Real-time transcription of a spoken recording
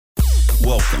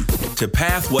Welcome to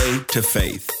Pathway to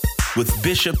Faith with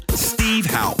Bishop Steve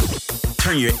Houck.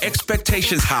 Turn your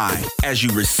expectations high as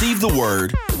you receive the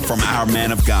word from our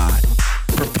man of God.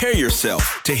 Prepare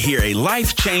yourself to hear a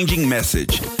life-changing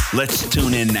message. Let's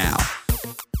tune in now.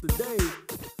 Today,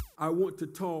 I want to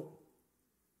talk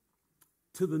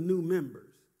to the new members.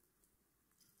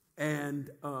 And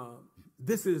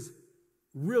this is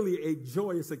really a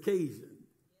joyous occasion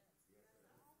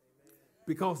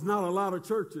because not a lot of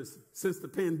churches since the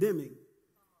pandemic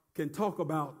can talk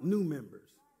about new members.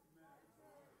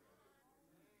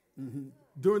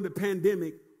 During the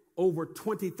pandemic, over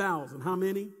 20,000, how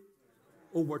many?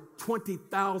 Over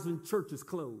 20,000 churches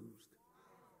closed.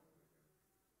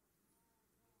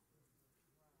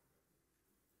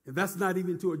 And that's not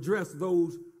even to address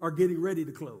those who are getting ready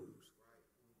to close,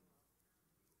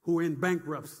 who are in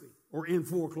bankruptcy or in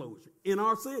foreclosure in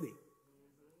our city.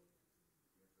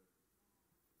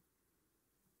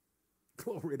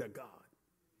 Glory to God.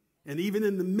 And even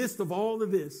in the midst of all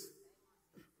of this,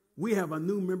 we have a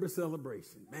new member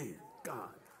celebration. Man,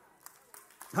 God.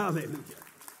 Hallelujah.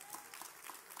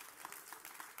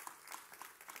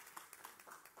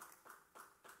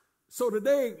 So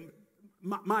today,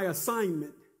 my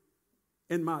assignment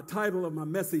and my title of my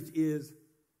message is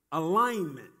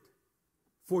Alignment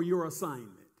for Your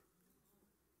Assignment.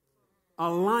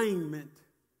 Alignment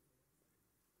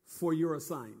for your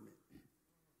assignment.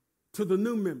 To the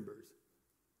new members,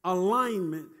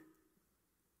 alignment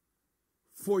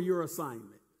for your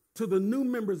assignment. To the new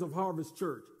members of Harvest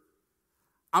Church,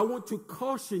 I want to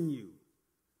caution you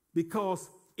because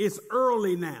it's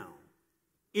early now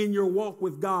in your walk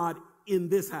with God in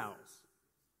this house.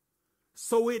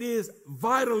 So it is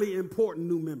vitally important,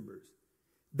 new members,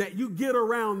 that you get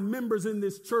around members in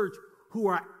this church who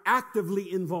are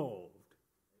actively involved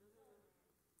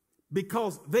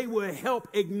because they will help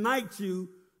ignite you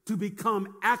to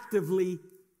become actively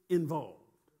involved.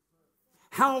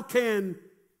 How can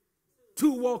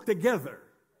two walk together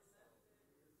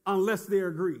unless they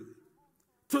agree?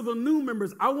 To the new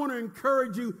members, I want to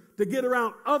encourage you to get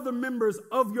around other members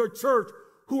of your church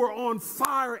who are on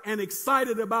fire and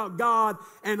excited about God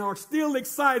and are still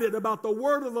excited about the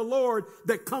word of the Lord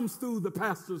that comes through the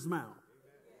pastor's mouth.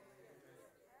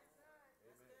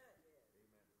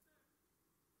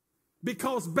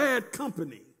 Because bad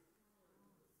company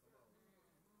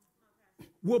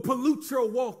will pollute your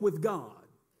walk with God.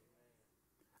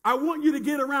 I want you to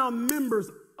get around members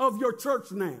of your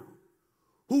church now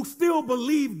who still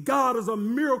believe God is a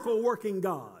miracle working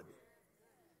God,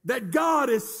 that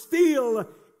God is still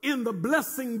in the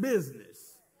blessing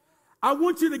business. I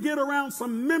want you to get around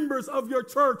some members of your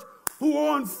church who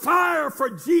are on fire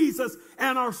for Jesus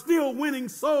and are still winning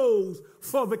souls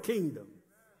for the kingdom.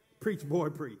 Preach, boy,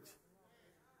 preach.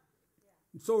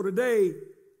 So today,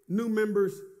 new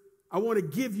members, I want to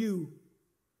give you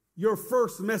your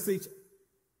first message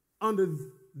under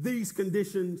these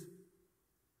conditions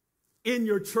in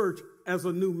your church as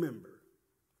a new member.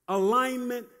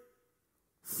 Alignment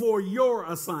for your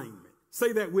assignment.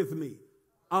 Say that with me.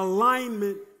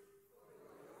 Alignment.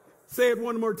 Say it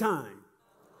one more time.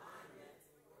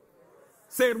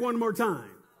 Say it one more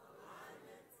time.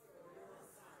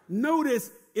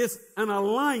 Notice it's an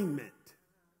alignment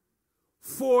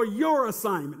for your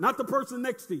assignment, not the person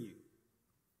next to you.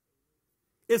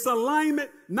 It's alignment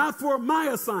not for my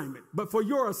assignment, but for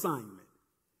your assignment.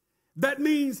 That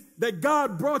means that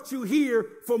God brought you here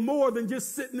for more than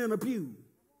just sitting in a pew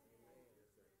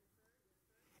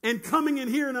and coming and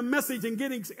hearing a message and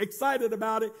getting excited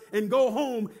about it and go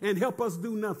home and help us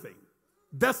do nothing.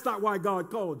 That's not why God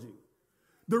called you.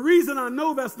 The reason I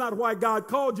know that's not why God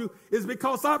called you is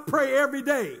because I pray every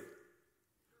day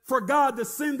for God to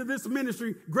send to this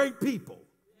ministry great people.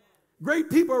 Great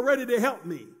people are ready to help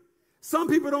me. Some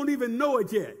people don't even know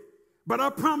it yet, but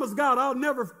I promise God I'll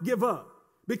never give up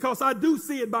because I do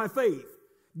see it by faith.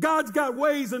 God's got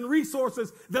ways and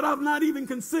resources that I've not even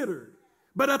considered,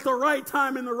 but at the right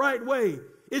time in the right way,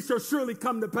 it shall surely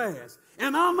come to pass.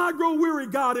 And I'll not grow weary,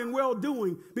 God, in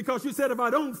well-doing, because you said if I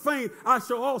don't faint, I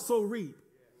shall also reap.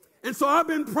 And so I've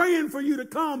been praying for you to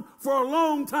come for a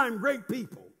long time, great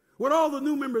people. Would all the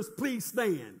new members please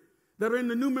stand that are in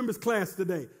the new members class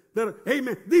today?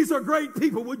 Amen. These are great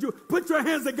people. Would you put your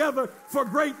hands together for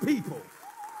great people?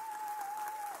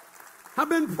 I've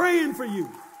been praying for you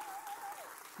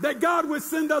that God would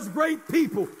send us great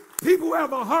people, people who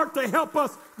have a heart to help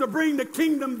us to bring the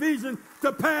kingdom vision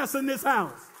to pass in this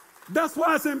house. That's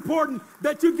why it's important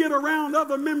that you get around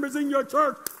other members in your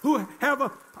church who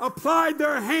have applied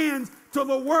their hands to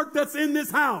the work that's in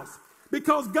this house,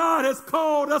 because God has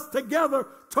called us together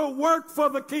to work for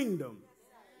the kingdom.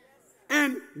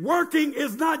 And working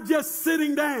is not just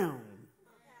sitting down.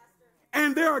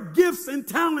 And there are gifts and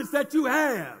talents that you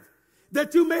have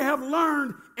that you may have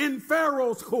learned in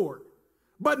Pharaoh's court.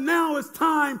 But now it's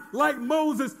time, like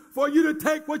Moses, for you to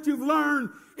take what you've learned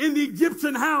in the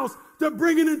Egyptian house to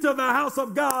bring it into the house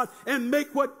of God and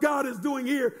make what God is doing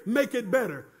here, make it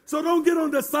better. So don't get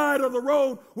on the side of the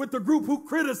road with the group who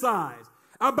criticize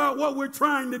about what we're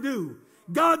trying to do.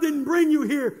 God didn't bring you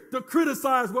here to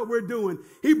criticize what we're doing.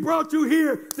 He brought you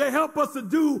here to help us to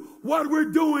do what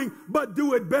we're doing, but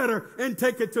do it better and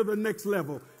take it to the next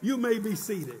level. You may be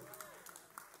seated.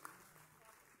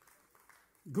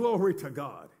 Glory to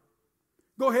God.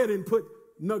 Go ahead and put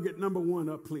nugget number 1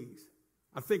 up, please.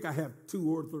 I think I have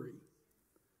 2 or 3.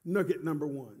 Nugget number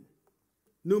 1.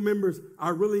 New members, I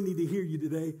really need to hear you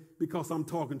today because I'm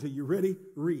talking to you. Ready?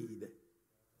 Read.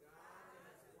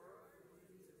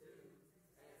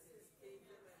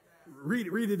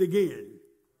 Read it again.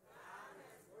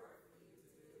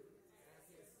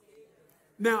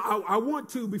 Now, I want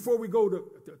to, before we go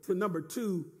to number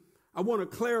 2, I want to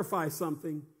clarify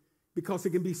something because it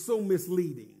can be so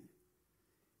misleading.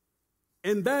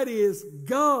 And that is,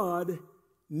 God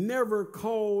never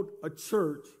called a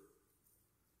church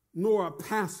nor a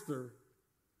pastor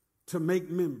to make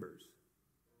members.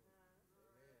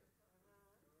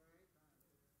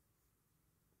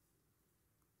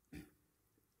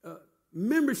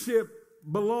 Membership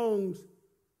belongs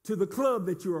to the club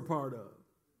that you're a part of.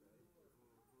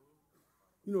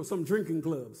 You know, some drinking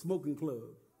club, smoking club,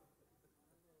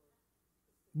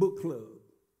 book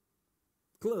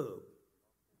club.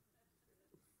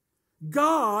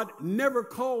 God never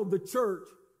called the church,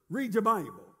 read your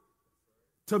Bible,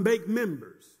 to make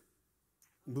members.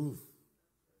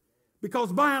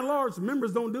 Because by and large,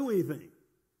 members don't do anything.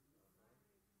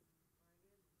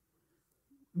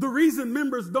 The reason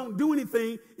members don't do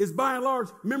anything is by and large,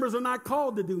 members are not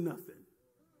called to do nothing.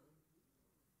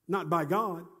 Not by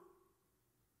God.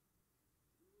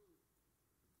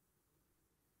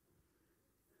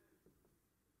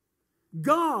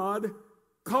 God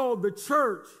called the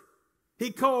church.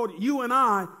 He called you and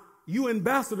I, you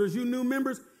ambassadors, you new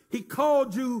members. He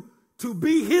called you to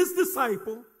be his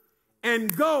disciple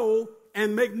and go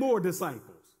and make more disciples.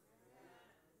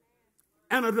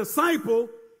 And a disciple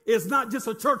is not just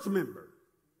a church member.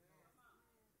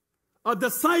 A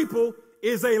disciple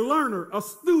is a learner, a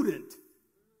student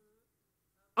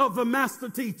of the master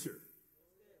teacher.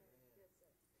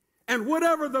 And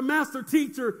whatever the master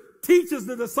teacher teaches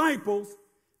the disciples,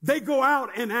 they go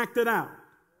out and act it out.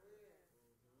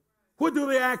 What do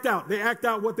they act out? They act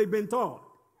out what they've been taught.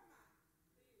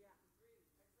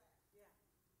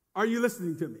 Are you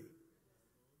listening to me?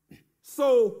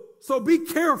 So be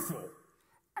careful.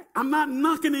 I'm not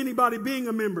knocking anybody being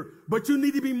a member, but you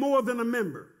need to be more than a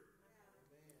member.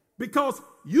 Because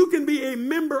you can be a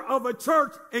member of a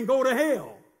church and go to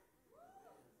hell.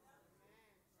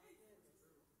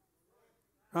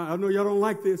 I know y'all don't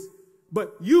like this,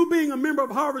 but you being a member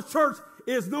of Harvest Church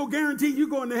is no guarantee you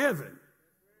going to heaven.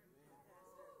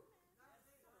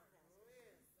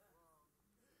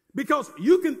 Because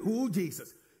you can,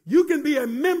 Jesus, you can be a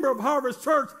member of Harvest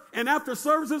Church and after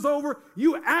service is over,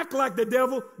 you act like the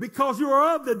devil because you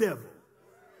are of the devil.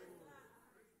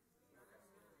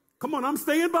 Come on, I'm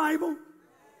staying Bible.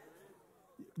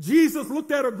 Jesus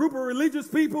looked at a group of religious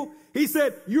people. He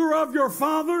said, you're of your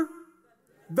father,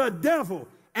 the devil,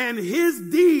 and his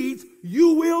deeds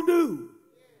you will do.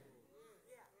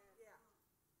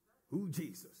 Ooh,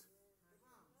 Jesus.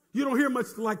 You don't hear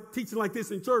much like teaching like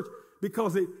this in church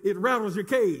because it rattles your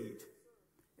cage.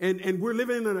 And we're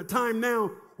living in a time now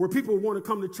where people want to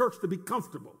come to church to be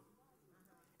comfortable.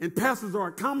 And pastors are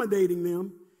accommodating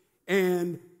them.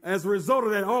 And as a result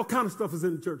of that, all kind of stuff is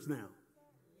in the church now.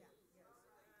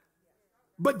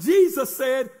 But Jesus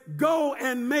said, go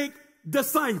and make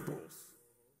disciples.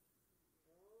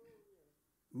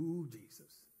 Ooh,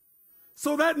 Jesus.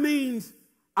 So that means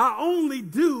I only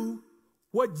do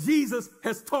what Jesus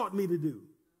has taught me to do.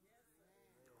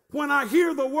 When I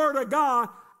hear the word of God,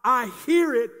 I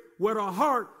hear it with a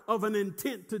heart of an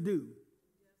intent to do.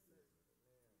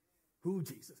 Ooh,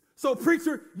 Jesus. So,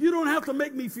 preacher, you don't have to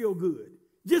make me feel good.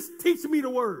 Just teach me the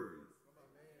word.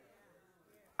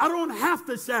 I don't have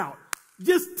to shout.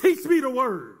 Just teach me the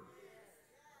word.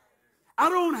 I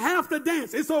don't have to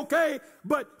dance. It's okay,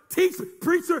 but teach me.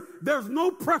 Preacher, there's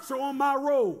no pressure on my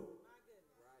role,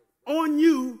 on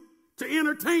you to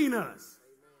entertain us.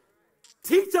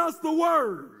 Teach us the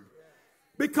word.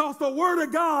 Because the word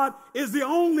of God is the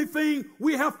only thing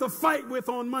we have to fight with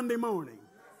on Monday morning.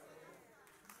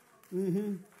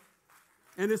 And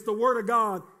it's the word of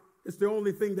God. It's the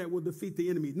only thing that will defeat the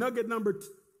enemy. Nugget number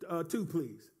 2,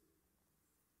 please.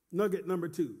 Nugget number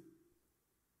 2.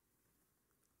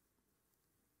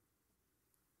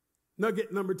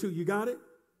 Nugget number 2. You got it?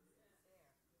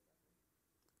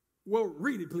 Well,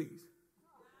 read it, please.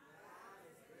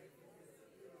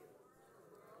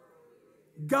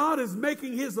 God is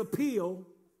making his appeal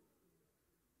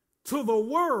to the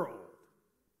world.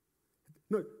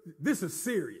 No, this is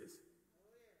serious.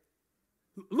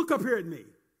 Look up here at me.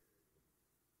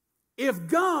 If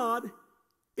God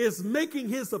is making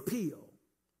his appeal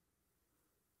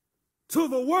to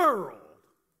the world,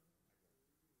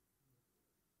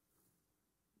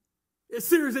 it's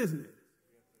serious, isn't it?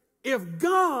 If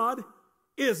God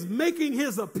is making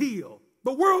his appeal,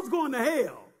 the world's going to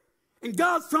hell, and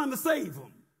God's trying to save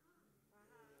them.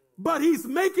 But he's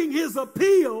making his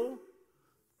appeal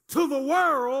to the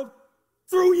world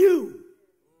through you.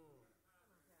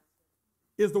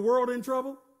 Is the world in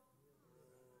trouble?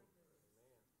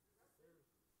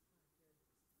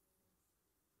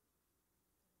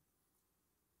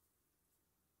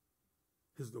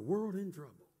 Is the world in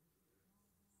trouble?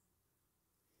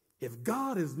 If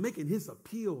God is making his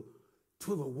appeal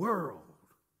to the world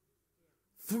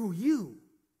through you,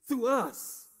 through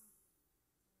us,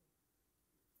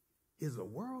 is the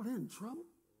world in trouble?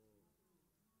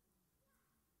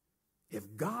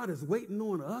 If God is waiting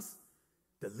on us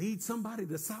to lead somebody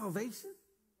to salvation,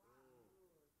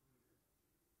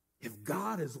 if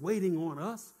God is waiting on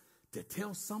us to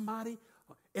tell somebody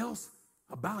else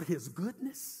about his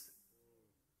goodness,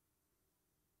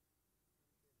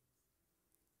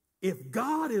 if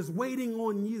God is waiting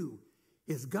on you,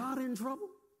 is God in trouble?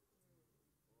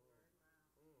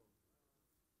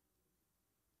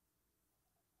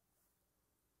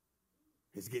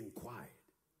 It's getting quiet.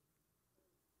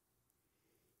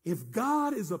 If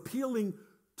God is appealing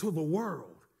to the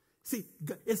world, see,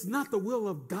 it's not the will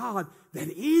of God that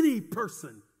any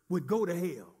person would go to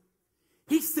hell.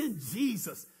 He sent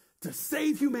Jesus to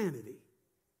save humanity.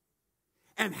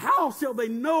 And how shall they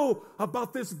know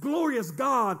about this glorious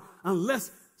God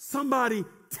unless somebody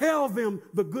tell them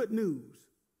the good news?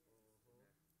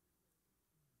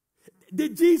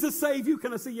 Did Jesus save you?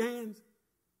 Can I see your hands?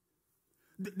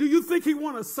 Do you think he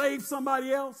want to save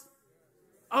somebody else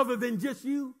other than just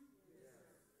you?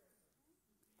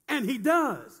 And he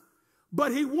does.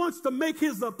 But he wants to make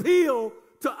his appeal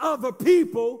to other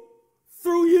people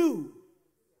through you.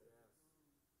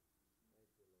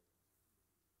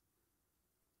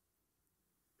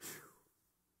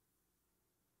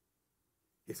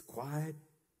 It's quiet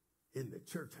in the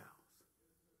church house.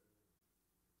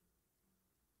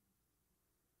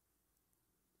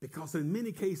 Because in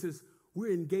many cases,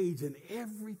 we're engaged in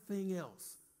everything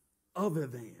else other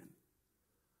than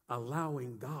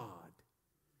allowing God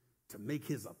to make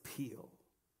his appeal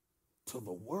to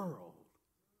the world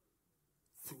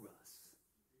through us.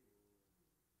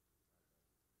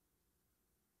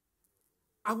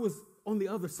 I was on the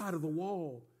other side of the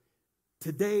wall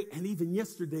today and even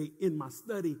yesterday in my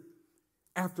study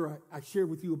after I shared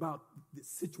with you about the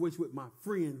situation with my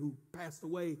friend who passed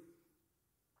away.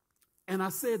 And I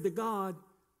said to God,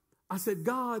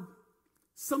 God,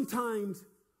 sometimes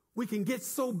we can get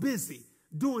so busy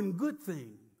doing good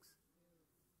things.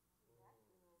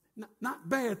 Not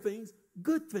bad things,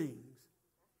 good things.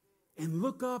 And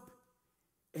look up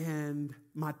and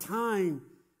my time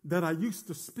that I used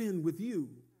to spend with you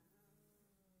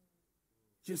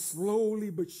just slowly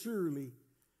but surely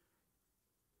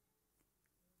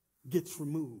gets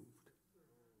removed.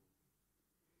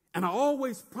 And I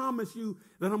always promise you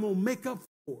that I'm going to make up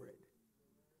for it.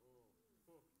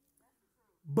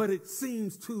 But it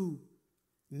seems to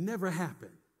never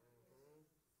happen.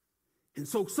 And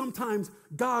so sometimes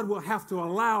God will have to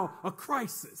allow a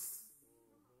crisis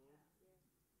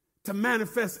to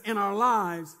manifest in our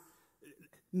lives.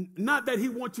 Not that he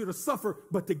wants you to suffer,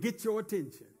 but to get your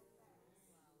attention.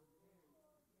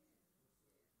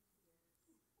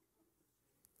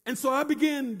 And so I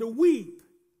began to weep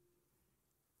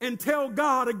and tell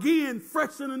God again,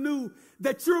 fresh and anew,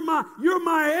 that you're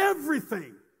my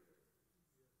everything.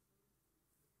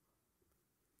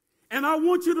 And I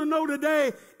want you to know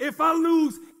today, if I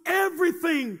lose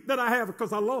everything that I have,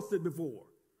 because I lost it before,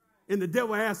 and the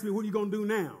devil asked me, what are you going to do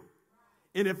now?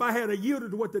 And if I had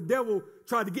yielded to what the devil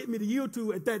tried to get me to yield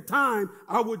to at that time,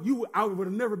 I would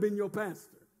have never been your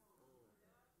pastor.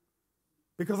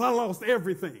 Because I lost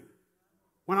everything.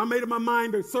 When I made up my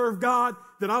mind to serve God,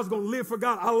 that I was going to live for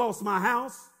God, I lost my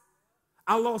house.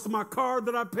 I lost my car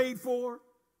that I paid for.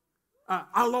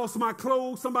 I lost my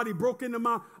clothes. Somebody broke into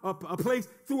my a place,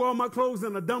 threw all my clothes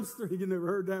in a dumpster. You never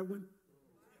heard that one?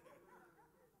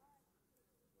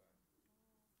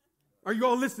 Are you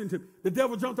all listening to me? The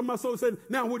devil jumped on my soul and said,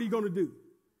 now what are you going to do?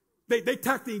 They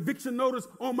tacked the eviction notice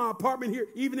on my apartment here,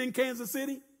 even in Kansas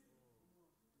City.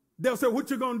 They'll say, what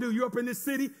you going to do? You're up in this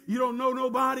city. You don't know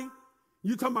nobody.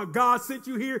 You talking about God sent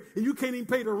you here, and you can't even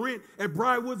pay the rent at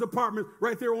Briarwood's apartment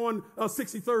right there on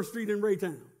 63rd Street in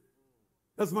Raytown.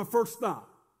 That's my first stop.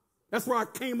 That's where I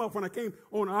came up when I came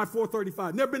on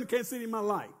I-435. Never been to Kansas City in my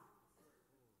life.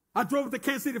 I drove to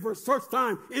Kansas City for the first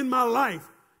time in my life,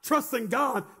 trusting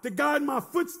God to guide my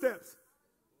footsteps.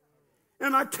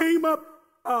 And I came up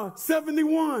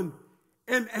 71,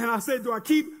 and I said, do I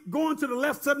keep going to the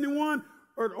left 71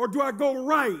 or do I go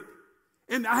right?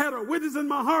 And I had a witness in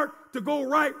my heart to go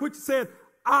right, which said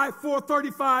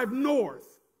I-435 north.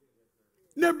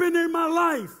 Never been there in my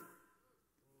life.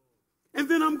 And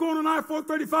then I'm going on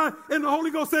I-435, and the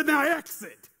Holy Ghost said, now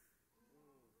exit.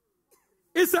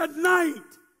 It's at night.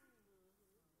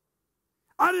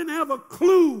 I didn't have a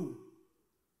clue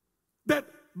that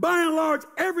by and large,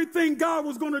 everything God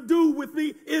was going to do with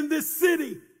me in this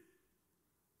city,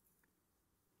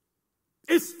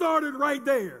 it started right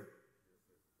there.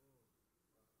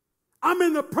 I'm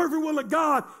in the perfect will of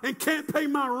God and can't pay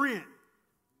my rent.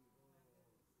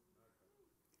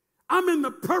 I'm in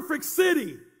the perfect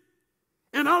city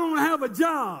and I don't have a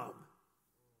job.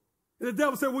 And the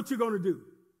devil said, what you going to do?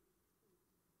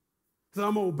 I said,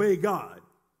 I'm going to obey God.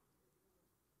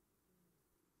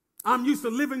 I'm used to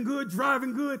living good,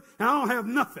 driving good, and I don't have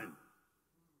nothing.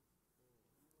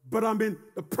 But I'm in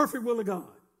the perfect will of God.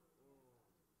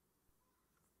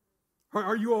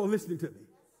 Are you all listening to me?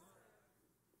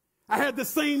 I had the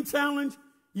same challenge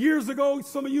years ago.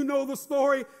 Some of you know the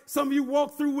story. Some of you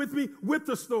walked through with me with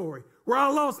the story, where I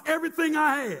lost everything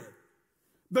I had.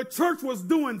 The church was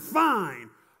doing fine.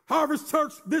 Harvest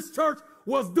Church, this church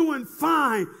was doing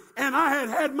fine. And I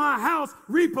had my house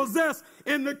repossessed,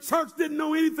 and the church didn't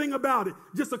know anything about it.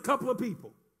 Just a couple of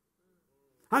people.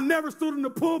 I never stood in the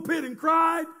pulpit and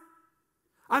cried.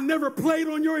 I never played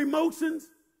on your emotions.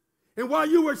 And while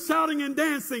you were shouting and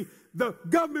dancing, the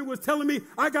government was telling me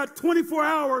I got 24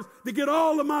 hours to get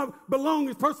all of my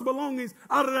belongings, personal belongings,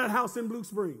 out of that house in Blue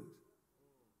Springs.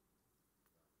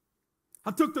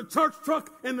 I took the church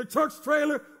truck and the church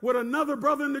trailer with another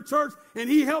brother in the church, and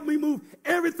he helped me move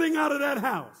everything out of that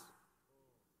house.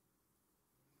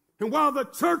 And while the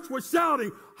church was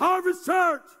shouting, Harvest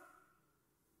Church,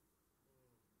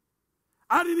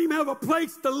 I didn't even have a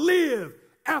place to live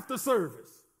after service.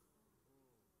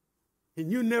 And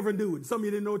you never knew it. Some of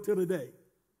you didn't know it till today.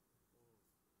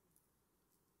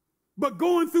 But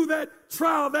going through that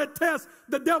trial, that test,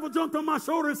 the devil jumped on my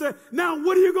shoulder and said, now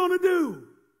what are you going to do?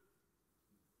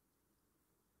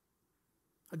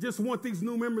 I just want these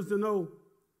new members to know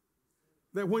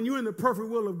that when you're in the perfect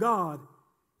will of God,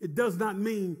 it does not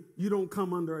mean you don't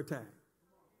come under attack.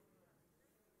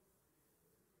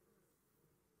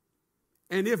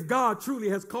 And if God truly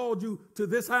has called you to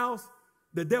this house,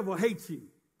 the devil hates you.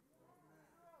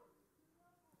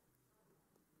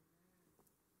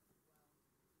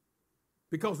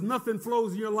 Because nothing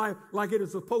flows in your life like it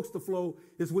is supposed to flow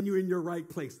is when you're in your right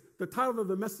place. The title of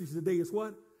the message today is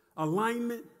what?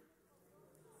 Alignment.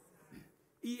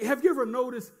 Have you ever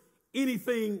noticed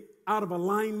anything out of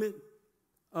alignment?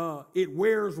 It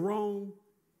wears wrong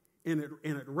and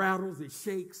it rattles, it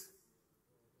shakes.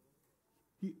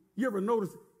 You ever notice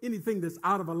anything that's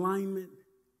out of alignment?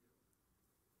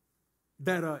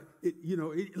 That,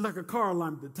 like a car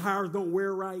alignment, the tires don't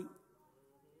wear right.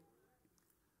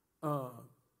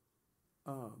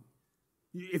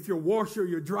 If your washer,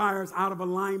 your dryer is out of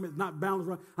alignment, not balanced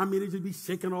right, I mean, it just be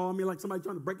shaking all. I mean, like somebody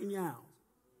trying to break in your house.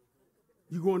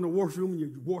 You go in the washroom and your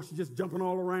washer just jumping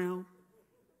all around.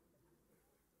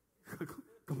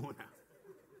 Come on now.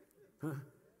 Huh?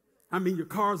 I mean, your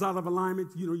car's out of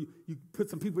alignment. You put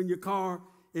some people in your car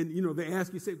and, they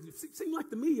ask you, say, it seems like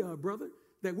to me, brother,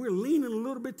 that we're leaning a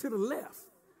little bit to the left.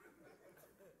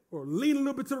 Or lean a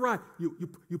little bit to the right.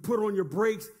 You put on your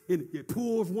brakes and it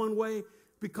pulls one way,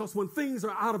 because when things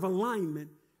are out of alignment,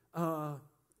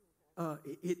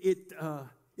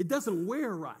 it doesn't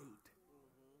wear right,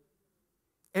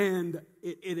 and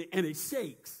it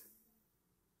shakes.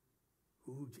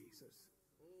 Ooh, Jesus!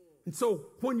 And so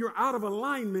when you're out of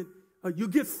alignment, you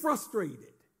get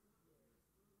frustrated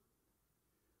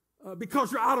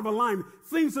because you're out of alignment.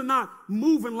 Things are not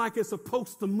moving like it's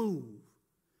supposed to move.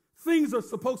 Things are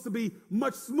supposed to be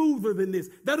much smoother than this.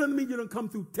 That doesn't mean you don't come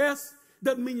through tests.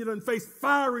 Doesn't mean you don't face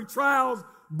fiery trials,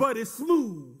 but it's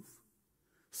smooth.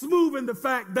 Smooth in the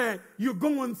fact that you're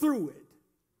going through it.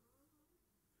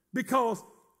 Because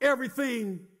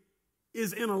everything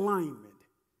is in alignment.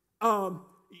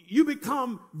 You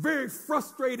become very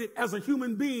frustrated as a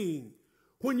human being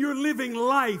when you're living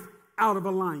life out of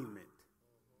alignment.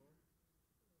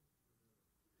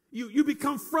 You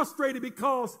become frustrated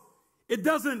because it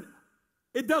doesn't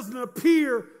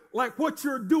appear like what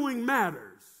you're doing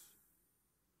matters.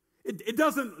 It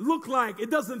doesn't look like,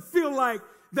 it doesn't feel like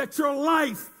that your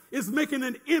life is making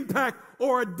an impact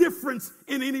or a difference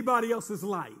in anybody else's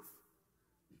life.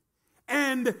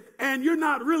 And you're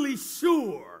not really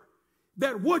sure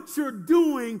that what you're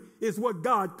doing is what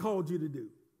God called you to do.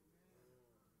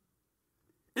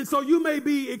 And so you may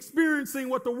be experiencing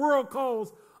what the world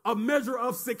calls a measure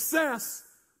of success,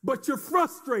 but you're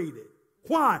frustrated.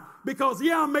 Why? Because,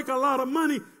 I make a lot of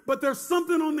money, but there's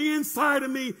something on the inside of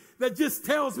me that just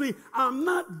tells me I'm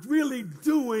not really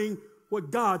doing what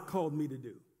God called me to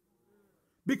do.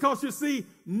 Because you see,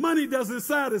 money doesn't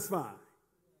satisfy.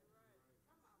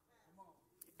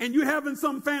 And you having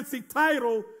some fancy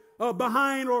title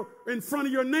behind or in front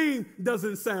of your name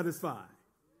doesn't satisfy.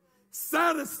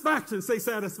 Satisfaction, say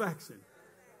satisfaction.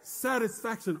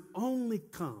 Satisfaction only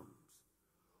comes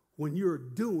when you're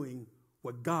doing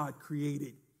what God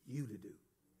created you to do.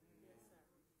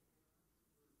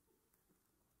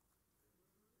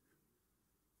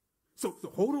 So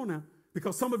hold on now,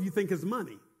 because some of you think it's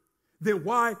money. Then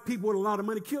why people with a lot of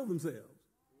money kill themselves?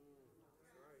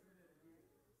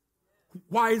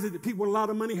 Why is it that people with a lot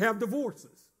of money have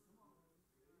divorces?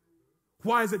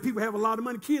 Why is it people have a lot of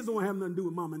money, kids don't have nothing to do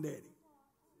with mom and daddy?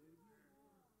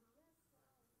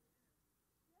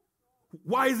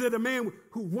 Why is it a man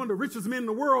who one of the richest men in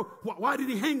the world, why did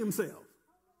he hang himself?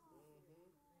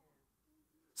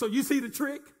 So you see the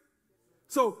trick?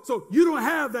 So you don't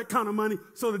have that kind of money,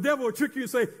 so the devil will trick you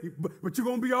and say, but you're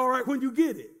going to be all right when you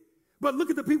get it. But look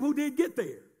at the people who did get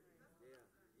there.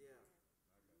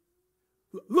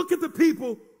 Look at the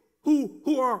people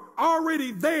who are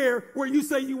already there where you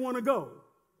say you want to go.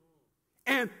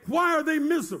 And why are they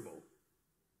miserable?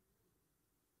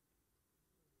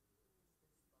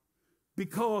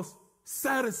 Because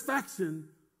satisfaction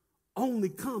only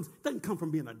doesn't come from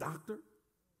being a doctor,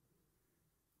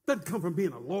 doesn't come from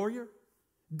being a lawyer,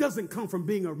 doesn't come from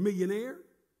being a millionaire,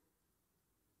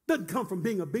 doesn't come from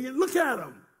being a billionaire. Look at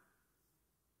them.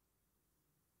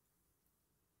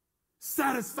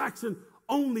 Satisfaction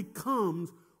only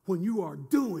comes when you are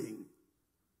doing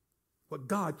what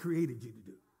God created you to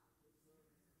do.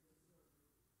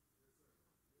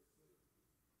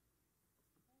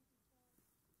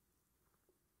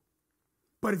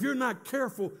 But if you're not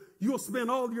careful, you'll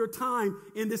spend all your time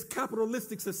in this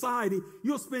capitalistic society.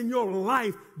 You'll spend your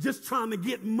life just trying to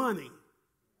get money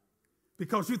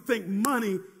because you think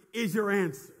money is your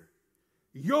answer.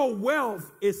 Your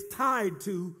wealth is tied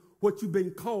to what you've been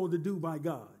called to do by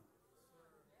God.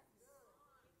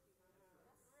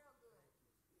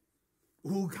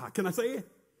 Ooh, God, can I say it?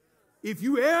 If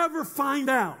you ever find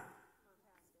out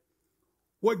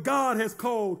what God has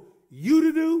called you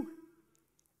to do,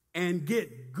 and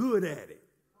get good at it.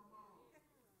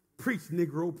 Preach,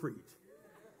 Negro, preach.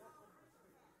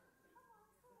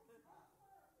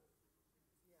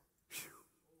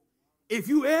 If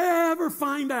you ever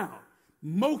find out,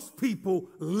 most people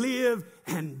live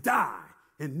and die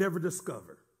and never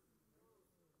discover.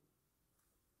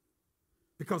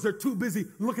 Because they're too busy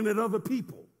looking at other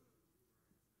people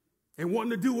and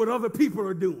wanting to do what other people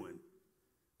are doing.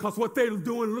 Because what they're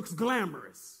doing looks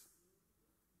glamorous.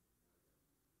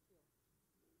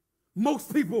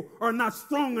 Most people are not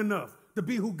strong enough to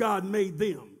be who God made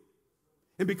them.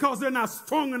 And because they're not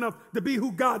strong enough to be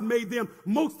who God made them,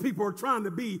 most people are trying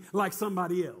to be like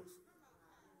somebody else.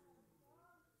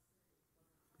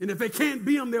 And if they can't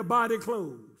be them, they'll buy their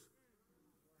clothes.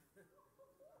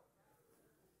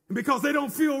 And because they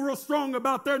don't feel real strong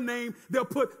about their name, they'll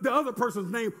put the other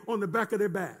person's name on the back of their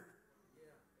back.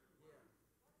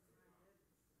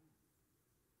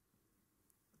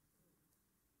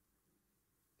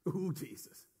 Ooh,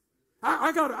 Jesus.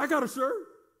 I got a shirt.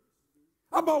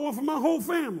 I bought one for my whole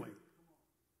family.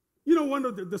 You know, one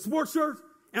of the sports shirts,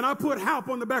 and I put HALP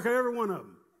on the back of every one of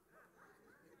them.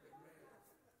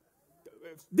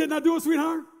 Didn't I do it,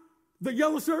 sweetheart? The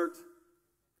yellow shirt.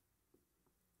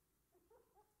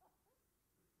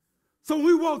 So when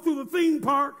we walk through the theme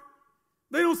park,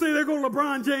 they don't say they're going to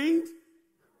LeBron James.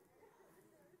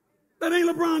 That ain't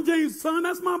LeBron James' son.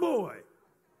 That's my boy.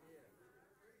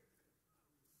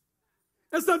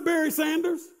 That's not Barry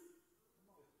Sanders.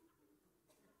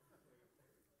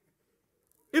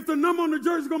 If the number on the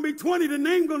jersey is going to be 20, the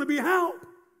name going to be HALP.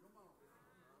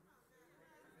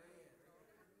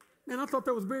 Man, I thought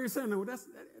that was Barry Sanders. Well, that's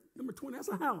number 20. That's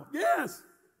a HALP. Yes.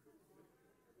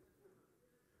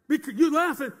 Because you're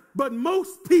laughing, but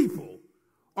most people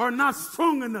are not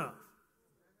strong enough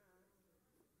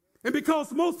And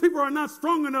because most people are not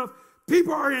strong enough,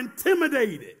 people are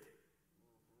intimidated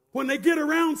when they get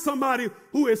around somebody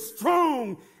who is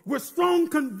strong, with strong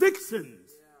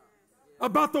convictions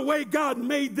about the way God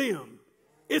made them.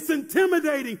 It's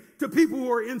intimidating to people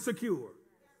who are insecure.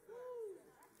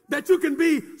 That you can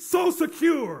be so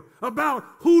secure about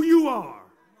who you are.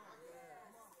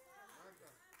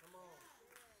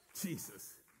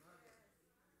 Jesus.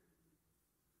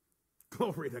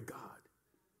 Glory to God.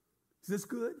 Is this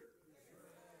good?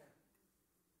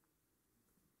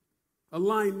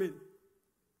 Alignment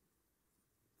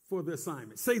for the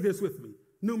assignment. Say this with me.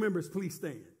 New members, please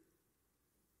stand.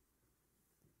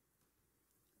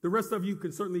 The rest of you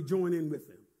can certainly join in with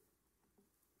them.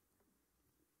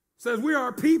 It says, we are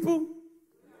a people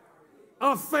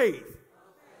of faith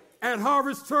at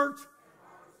Harvest Church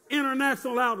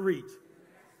International Outreach.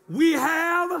 We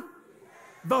have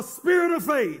the spirit of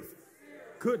faith.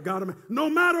 Good God, no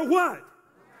matter what,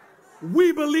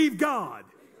 we believe God.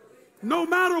 No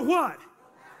matter what,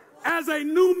 as a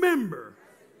new member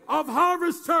of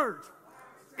Harvest Church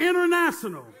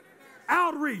International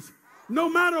Outreach, no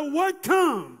matter what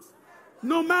comes,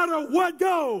 no matter what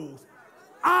goes,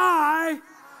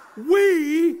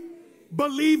 we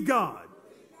believe God.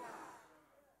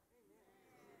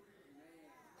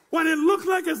 When it looks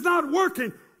like it's not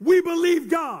working, we believe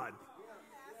God.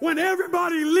 When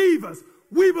everybody leaves us,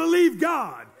 we believe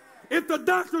God. If the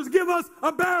doctors give us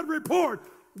a bad report,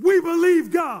 we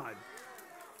believe God.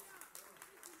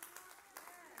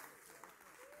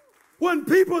 When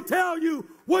people tell you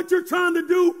what you're trying to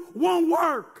do won't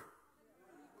work,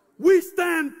 we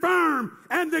stand firm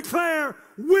and declare,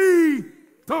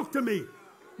 talk to me,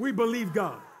 we believe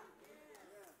God.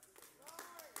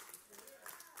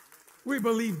 We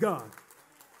believe God.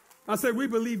 I said we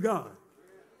believe God.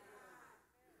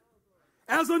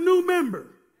 As a new member,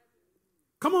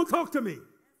 come on, talk to me.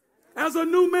 As a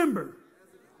new member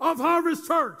of Harvest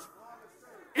Church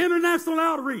International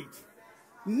Outreach,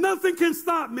 nothing can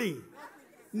stop me.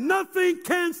 Nothing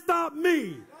can stop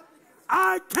me.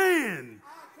 I can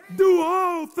do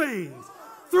all things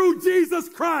through Jesus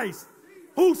Christ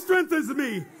who strengthens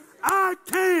me. I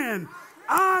can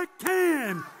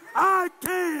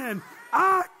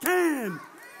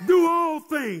do all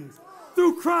things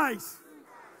through Christ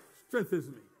strengthens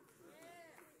me.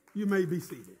 You may be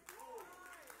seated.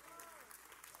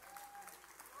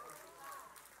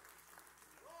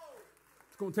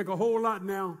 It's going to take a whole lot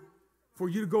now for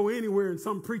you to go anywhere and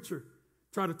some preacher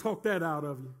try to talk that out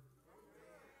of you.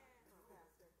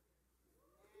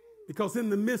 Because in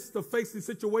the midst of facing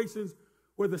situations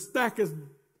where the stack is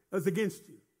against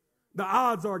you, the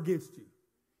odds are against you,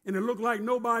 and it looks like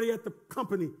nobody at the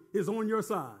company is on your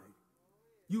side,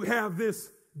 you have this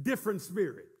different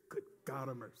spirit. Good God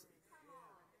of mercy.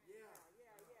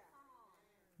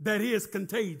 That is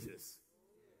contagious.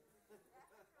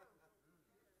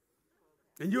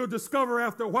 And you'll discover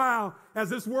after a while,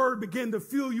 as this word begin to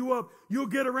fill you up, you'll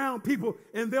get around people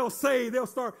and they'll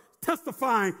start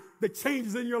testifying the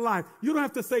changes in your life. You don't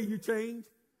have to say you changed.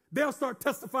 They'll start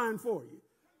testifying for you.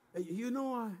 Hey,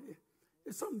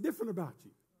 there's something different about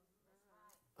you.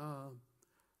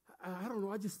 I don't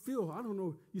know. I just feel, I don't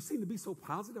know. You seem to be so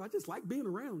positive. I just like being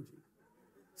around you.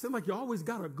 Seems like you always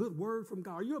got a good word from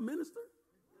God. Are you a minister?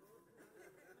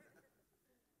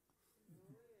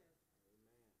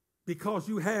 Because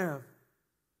you have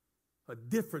a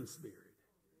different spirit.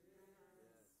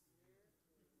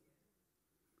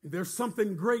 There's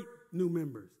something great, new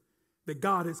members, that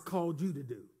God has called you to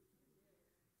do.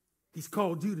 He's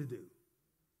called you to do.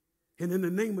 And in the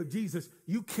name of Jesus,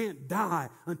 you can't die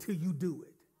until you do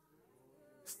it.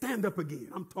 Stand up again.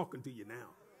 I'm talking to you now.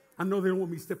 I know they don't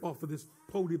want me to step off of this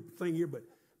podium thing here, but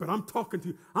I'm talking to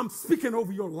you. I'm speaking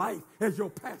over your life as your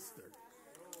pastor.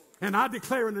 And I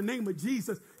declare in the name of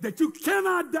Jesus that you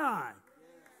cannot die.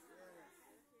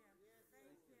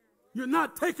 You're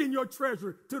not taking your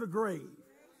treasure to the grave.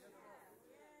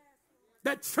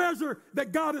 That treasure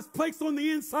that God has placed on the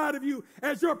inside of you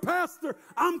as your pastor,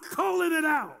 I'm calling it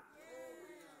out.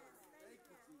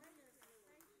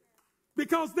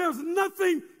 Because there's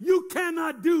nothing you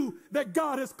cannot do that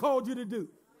God has called you to do.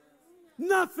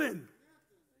 Nothing.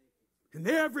 And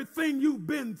everything you've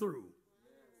been through,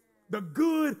 the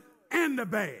good and the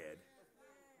bad,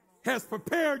 has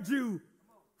prepared you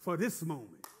for this moment.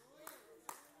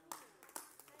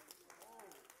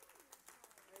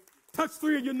 Touch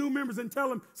 3 of your new members and tell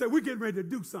them, say, we're getting ready to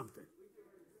do something.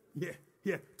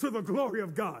 Yeah, to the glory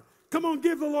of God. Come on,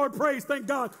 give the Lord praise. Thank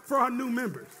God for our new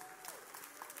members.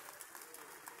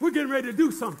 We're getting ready to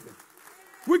do something.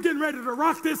 We're getting ready to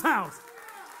rock this house.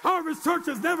 Harvest Church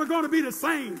is never going to be the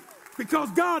same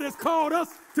because God has called us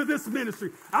to this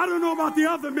ministry. I don't know about the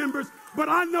other members, but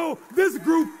I know this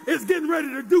group is getting ready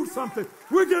to do something.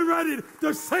 We're getting ready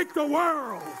to shake the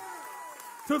world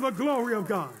to the glory of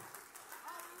God.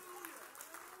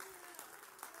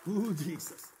 Ooh,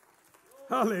 Jesus.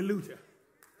 Hallelujah.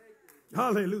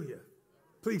 Hallelujah.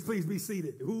 Please be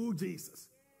seated. Ooh, Jesus.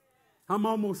 I'm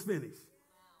almost finished.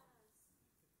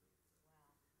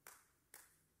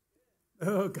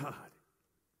 Oh, God.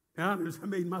 I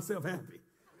made myself happy.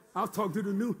 I was talking to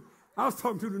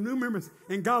the new members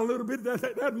and got a little bit of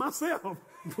that myself.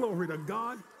 Glory to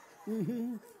God.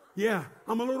 Mm-hmm. Yeah,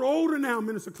 I'm a little older now,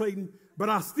 Minister Clayton, but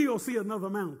I still see another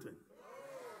mountain.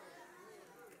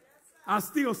 I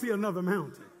still see another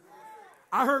mountain.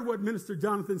 I heard what Minister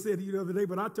Jonathan said to you the other day,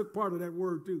 but I took part of that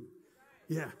word too.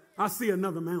 Yeah, I see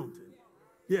another mountain.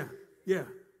 Yeah.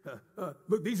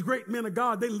 Look, these great men of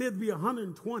God, they lived to be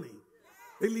 120.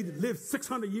 They lived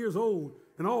 600 years old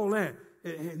and all that.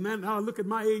 And man, I look at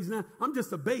my age now, I'm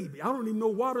just a baby. I don't even know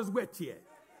water's wet yet.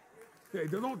 Hey,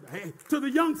 to the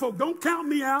young folk, don't count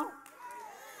me out.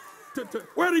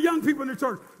 Where are the young people in the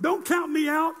church? Don't count me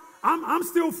out. I'm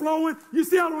still flowing. You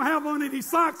see I don't have on any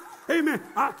socks. Hey, man,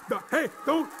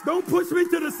 don't push me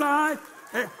to the side.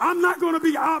 Hey, I'm not going to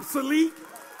be obsolete.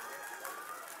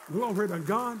 Glory to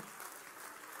God.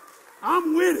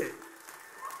 I'm with it.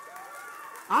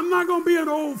 I'm not going to be an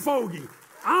old fogey.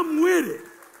 I'm with it.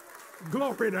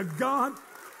 Glory to God.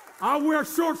 I'll wear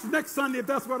shorts next Sunday if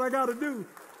that's what I got to do.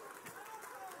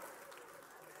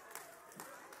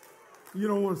 You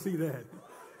don't want to see that.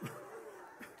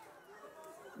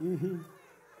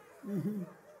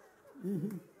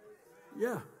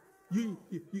 Yeah. You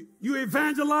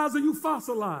evangelize or you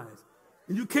fossilize.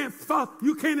 And you can't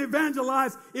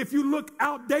evangelize if you look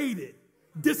outdated,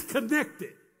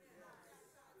 disconnected.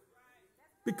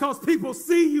 Because people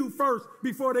see you first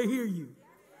before they hear you.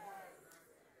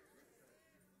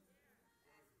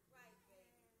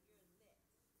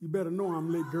 You better know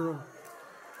I'm lit, girl.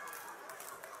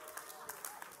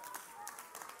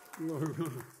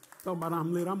 Talking about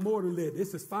I'm lit. I'm more than lit.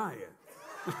 This is fire.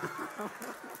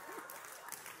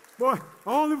 Boy,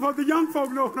 only for the young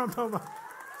folk know what I'm talking about.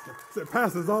 Said,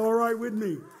 Pastor's all right with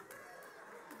me.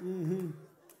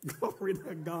 Glory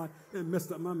to God. And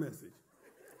messed up my message.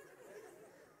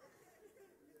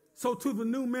 So to the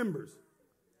new members,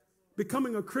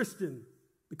 becoming a Christian,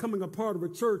 becoming a part of a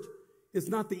church is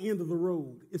not the end of the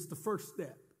road. It's the first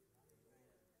step.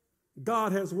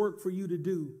 God has work for you to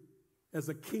do as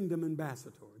a kingdom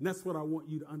ambassador. And that's what I want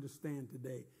you to understand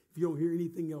today. If you don't hear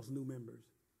anything else, new members,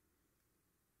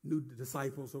 new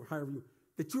disciples, or however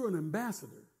that you're an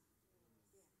ambassador.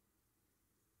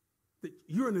 That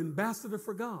you're an ambassador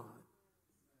for God.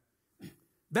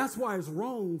 That's why it's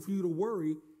wrong for you to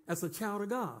worry as a child of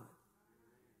God.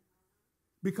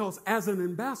 Because as an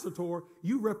ambassador,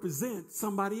 you represent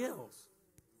somebody else.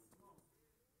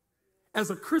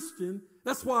 As a Christian,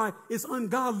 that's why it's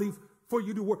ungodly for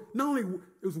you to worry. Not only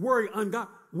is worry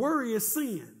ungodly, worry is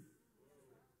sin.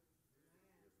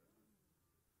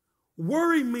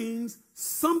 Worry means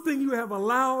something you have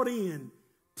allowed in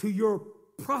to your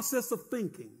process of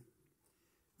thinking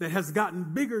that has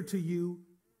gotten bigger to you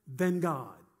than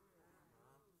God.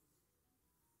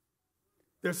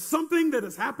 There's something that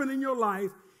has happened in your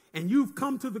life, and you've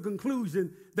come to the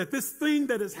conclusion that this thing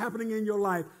that is happening in your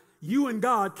life, you and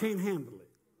God can't handle it.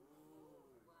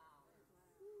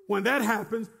 When that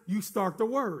happens, you start to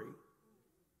worry.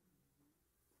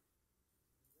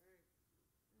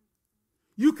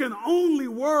 You can only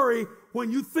worry when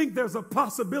you think there's a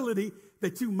possibility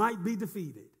that you might be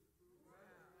defeated.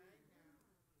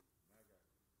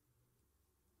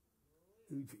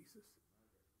 Jesus.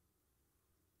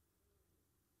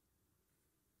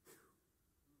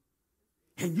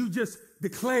 And you just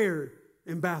declared,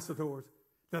 ambassadors,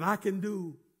 that I can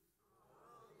do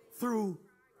through.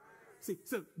 See,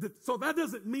 so that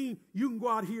doesn't mean you can go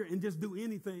out here and just do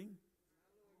anything.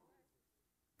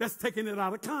 That's taking it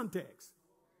out of context.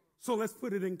 So let's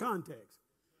put it in context.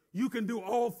 You can do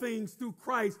all things through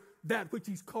Christ, that which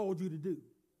he's called you to do.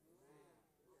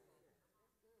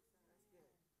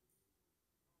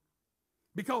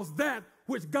 Because that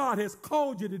which God has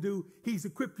called you to do, he's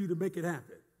equipped you to make it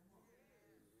happen.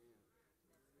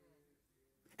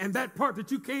 And that part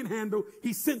that you can't handle,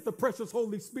 he sent the precious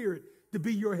Holy Spirit to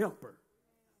be your helper.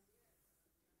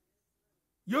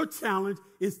 Your challenge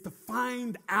is to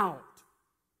find out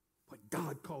what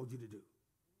God called you to do.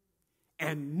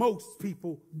 And most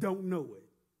people don't know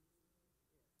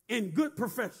it. In good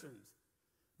professions,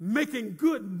 making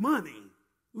good money,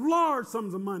 large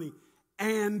sums of money,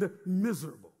 and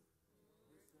miserable.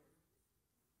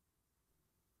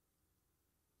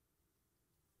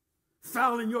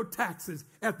 filing your taxes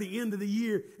at the end of the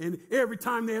year, and every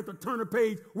time they have to turn a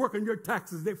page working your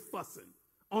taxes, they're fussing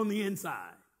on the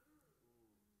inside.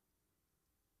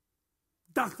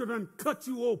 Doctor done cut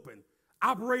you open,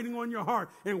 operating on your heart,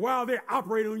 and while they're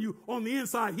operating on you, on the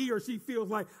inside, he or she feels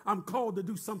like, I'm called to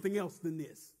do something else than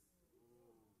this.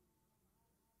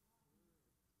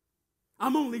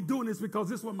 I'm only doing this because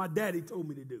this is what my daddy told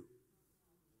me to do.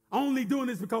 I'm only doing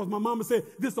this because my mama said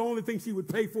this is the only thing she would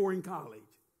pay for in college.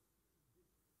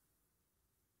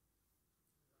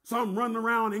 So I'm running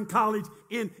around in college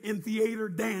in theater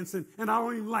dancing, and I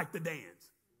don't even like to dance.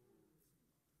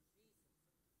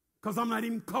 Because I'm not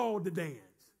even called to dance.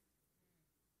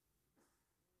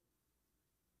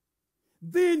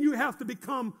 Then you have to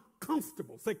become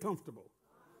comfortable. Say comfortable.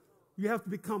 You have to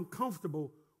become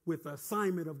comfortable with the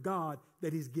assignment of God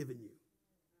that he's given you.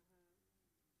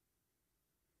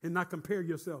 And not compare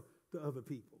yourself to other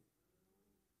people.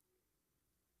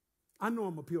 I know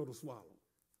I'm a pill to swallow.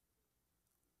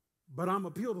 But I'm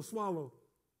a pill to swallow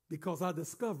because I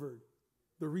discovered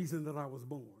the reason that I was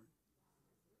born.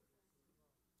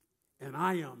 And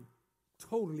I am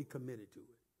totally committed to it.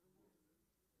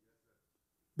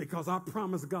 Because I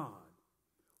promised God,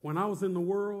 when I was in the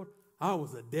world, I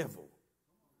was a devil.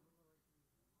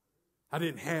 I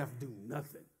didn't half do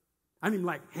nothing. I didn't even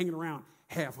like hanging around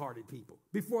half-hearted people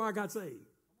before I got saved.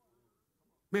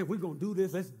 Man, we're going to do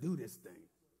this. Let's do this thing.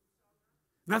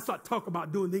 And I start talking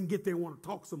about doing, then get there and want to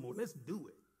talk some more. Let's do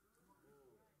it.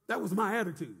 That was my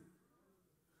attitude.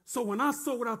 So when I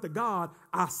sold out to God,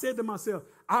 I said to myself,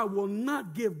 I will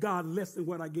not give God less than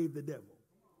what I gave the devil.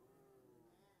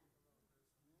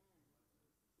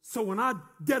 So when I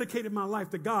dedicated my life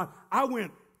to God, I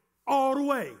went all the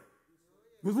way.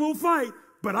 It was a little fight,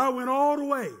 but I went all the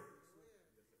way.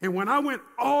 And when I went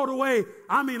all the way,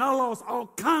 I mean, I lost all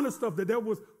kind of stuff. The devil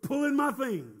was pulling my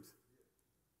things.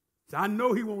 So I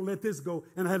know he won't let this go,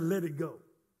 and I had to let it go.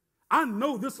 I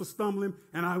know this was stumbling,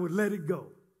 and I would let it go.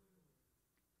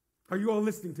 Are you all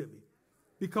listening to me?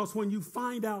 Because when you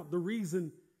find out the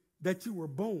reason that you were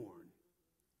born,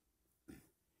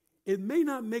 it may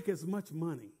not make as much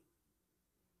money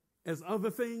as other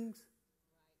things,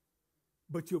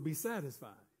 but you'll be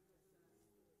satisfied.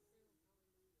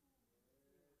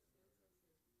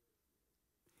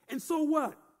 And so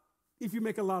what if you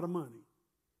make a lot of money?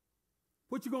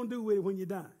 What you going to do with it when you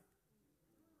die?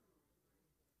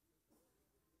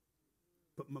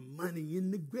 Put my money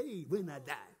in the grave when I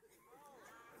die.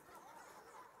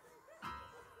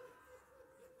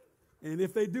 And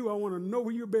if they do, I want to know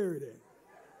where you're buried at.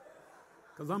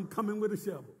 Because I'm coming with a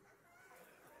shovel.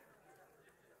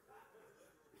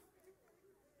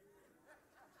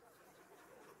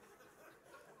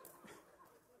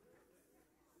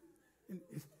 And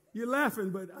you're laughing,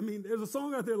 but I mean, there's a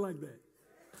song out there like that.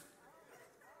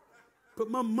 Put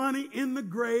my money in the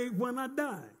grave when I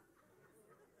die.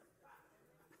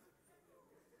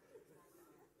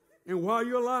 And while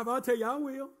you're alive, I'll tell you, I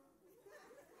will.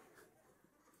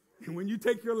 And when you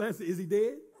take your last, is he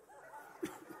dead?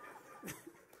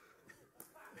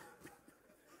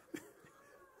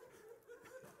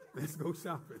 Let's go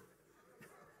shopping.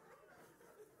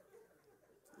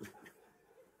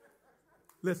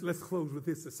 Let's close with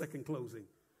this, the second closing.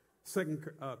 2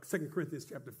 Corinthians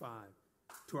chapter 5,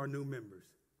 to our new members.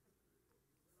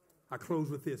 I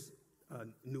close with this,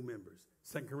 new members.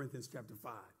 2 Corinthians chapter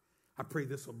 5. I pray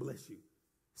this will bless you.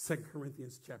 2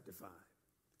 Corinthians chapter 5.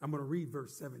 I'm going to read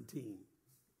verse 17.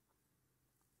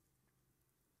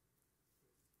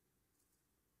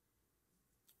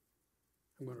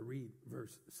 I'm going to read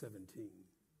verse 17.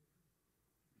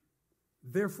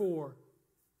 Therefore,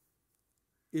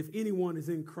 if anyone is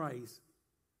in Christ,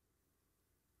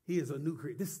 he is a new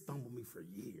creation. This stumbled me for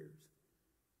years.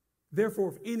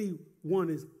 Therefore, if anyone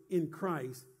is in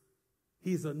Christ,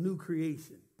 he's a new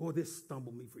creation. Boy, this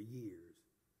stumbled me for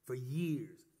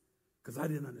years, because I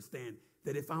didn't understand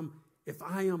that if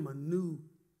I am a new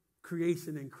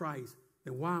creation in Christ,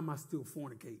 then why am I still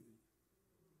fornicating?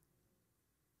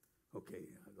 Okay,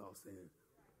 I lost that.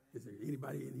 Is there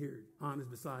anybody in here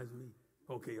honest besides me?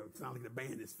 Okay, it sounds like the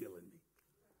band is feeling me.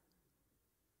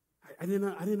 I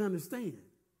didn't understand.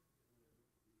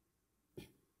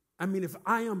 I mean, if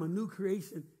I am a new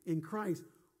creation in Christ,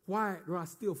 why do I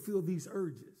still feel these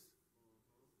urges?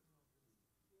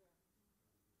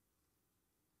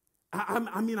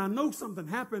 I mean, I know something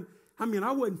happened. I mean,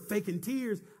 I wasn't faking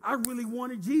tears. I really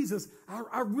wanted Jesus.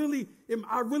 I really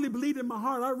believed in my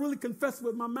heart. I really confessed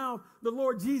with my mouth the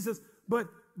Lord Jesus. But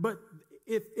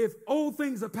if old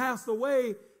things have passed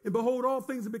away, and behold, all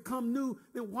things have become new,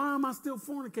 then why am I still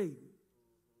fornicating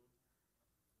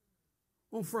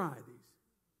on Fridays?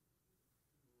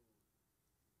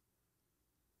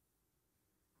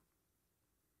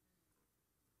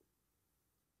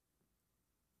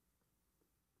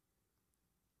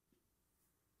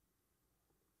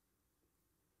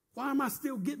 Why am I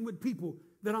still getting with people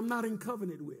that I'm not in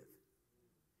covenant with?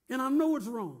 And I know it's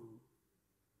wrong.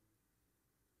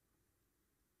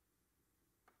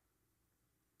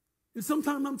 And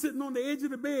sometimes I'm sitting on the edge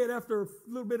of the bed after a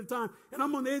little bit of time, and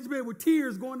I'm on the edge of the bed with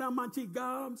tears going down my cheek.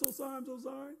 God, I'm so sorry, I'm so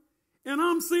sorry. And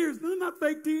I'm serious. They're not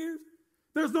fake tears.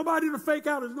 There's nobody to fake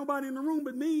out. There's nobody in the room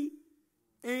but me.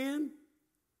 And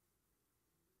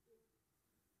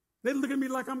they look at me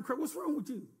like I'm crazy. What's wrong with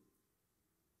you?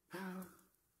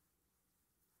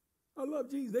 I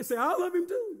love Jesus. They say, I love him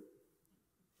too.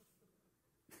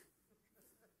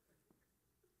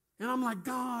 And I'm like,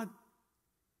 God,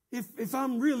 if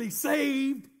I'm really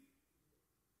saved,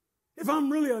 if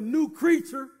I'm really a new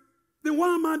creature, then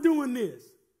why am I doing this?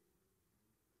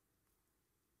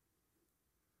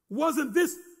 Wasn't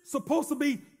this supposed to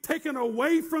be taken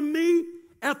away from me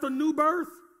at the new birth?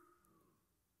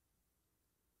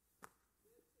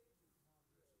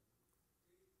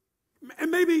 And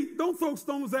maybe, don't throw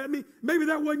stones at me, maybe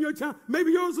that wasn't your child.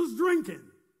 Maybe yours was drinking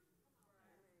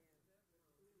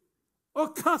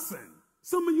or cussing.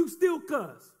 Some of you still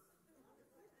cuss.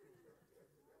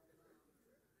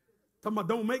 Talking about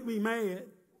don't make me mad.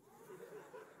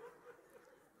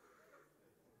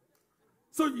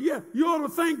 So yeah, you ought to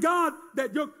thank God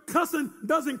that your cussing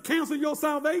doesn't cancel your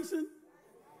salvation.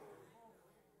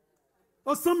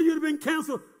 Or some of you have been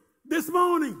canceled this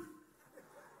morning.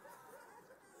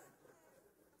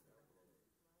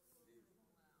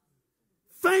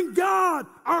 Thank God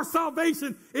our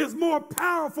salvation is more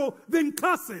powerful than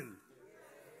cussing.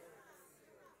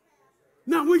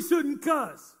 Now, we shouldn't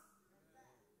cuss.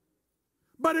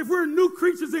 But if we're new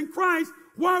creatures in Christ,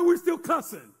 why are we still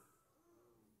cussing?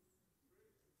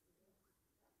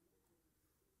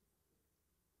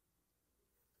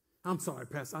 I'm sorry,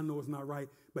 Pastor, I know it's not right,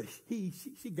 but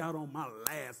she got on my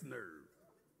last nerve.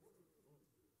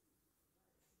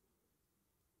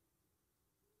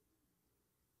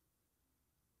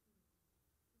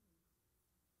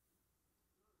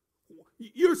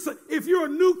 If you're a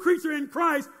new creature in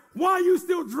Christ, why are you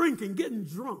still drinking, getting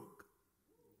drunk?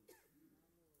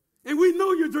 And we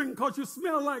know you're drinking because you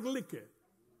smell like liquor.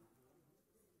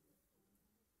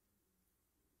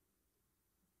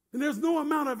 And there's no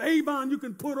amount of Avon you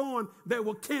can put on that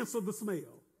will cancel the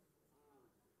smell.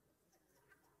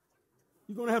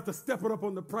 You're going to have to step it up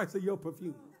on the price of your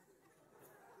perfume.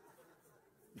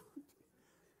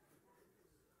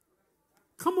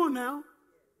 Come on now.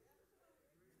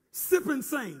 Sipping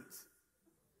saints.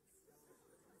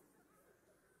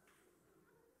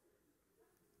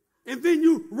 And then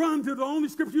you run to the only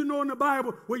scripture you know in the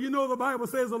Bible where you know the Bible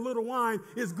says a little wine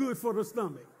is good for the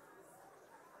stomach.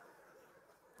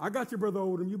 I got you, Brother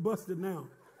Oldham. You busted now.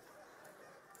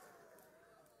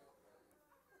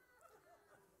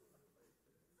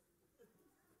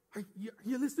 Are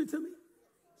you listening to me?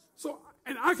 So,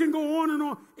 and I can go on and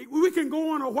on. We can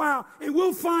go on a while, and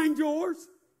we'll find yours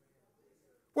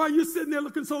while you're sitting there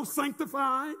looking so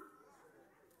sanctified.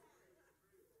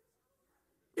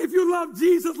 If you love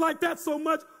Jesus like that so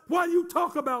much, why do you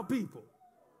talk about people?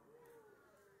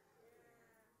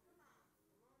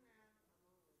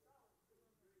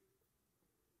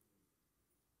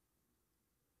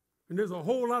 And there's a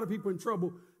whole lot of people in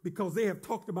trouble because they have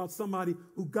talked about somebody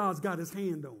who God's got his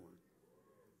hand on.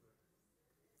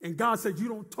 And God said, you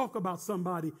don't talk about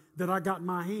somebody that I got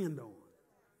my hand on.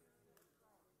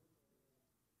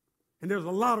 And there's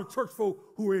a lot of church folk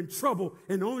who are in trouble,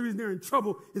 and the only reason they're in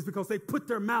trouble is because they put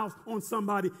their mouth on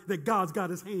somebody that God's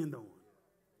got his hand on.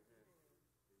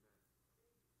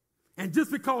 And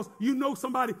just because you know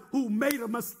somebody who made a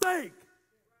mistake,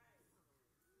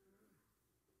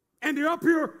 and they're up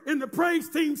here in the praise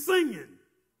team singing,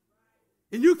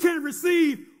 and you can't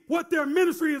receive what their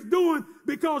ministry is doing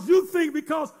because you think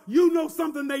because you know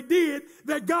something they did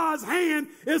that God's hand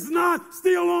is not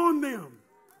still on them.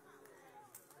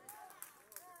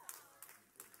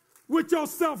 With your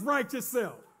self-righteous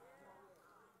self.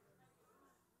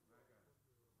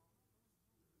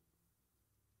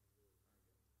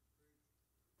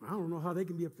 I don't know how they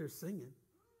can be up there singing.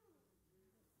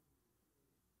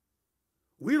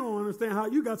 We don't understand how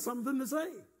you got something to say.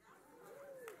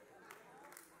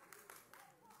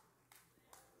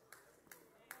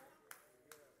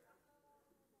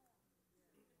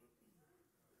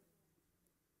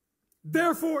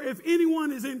 Therefore, if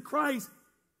anyone is in Christ,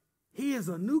 he is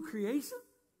a new creation.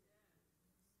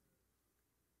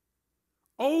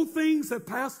 Old things have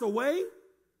passed away.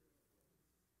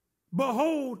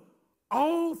 Behold,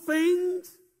 all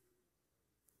things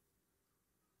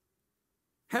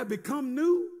have become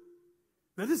new.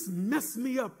 Now, this messed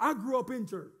me up. I grew up in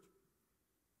church,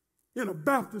 in a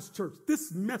Baptist church.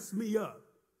 This messed me up.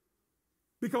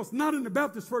 Because not in the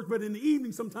Baptist church, but in the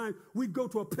evening sometimes we'd go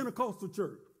to a Pentecostal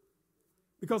church.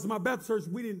 Because in my Baptist church,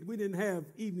 we didn't have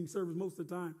evening service most of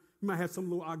the time. You might have some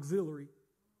little auxiliary.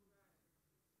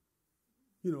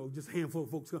 You know, just a handful of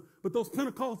folks come. But those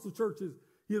Pentecostal churches,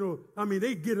 you know, I mean,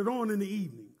 they get it on in the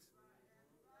evenings.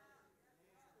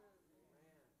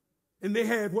 And they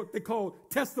had what they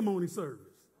called testimony service.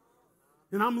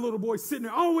 And I'm a little boy sitting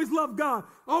there, always loved God,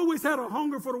 always had a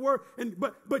hunger for the word.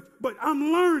 But I'm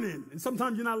learning. And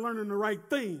sometimes you're not learning the right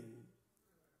thing.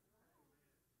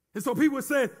 And so people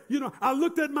said, you know, I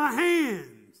looked at my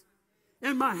hands,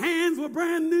 and my hands were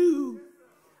brand new.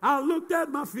 I looked at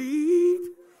my feet,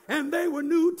 and they were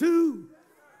new too.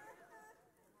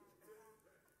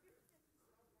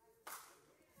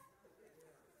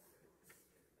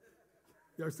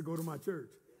 I used to go to my church.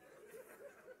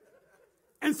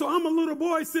 And so I'm a little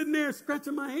boy sitting there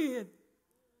scratching my head.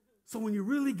 So when you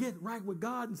really get right with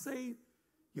God and saved,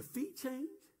 your feet change.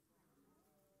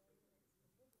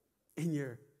 And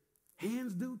your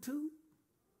hands do too.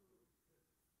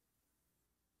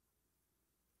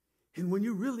 And when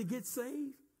you really get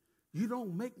saved, you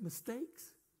don't make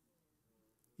mistakes.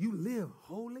 You live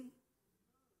holy.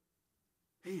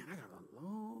 Man, I got a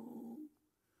long,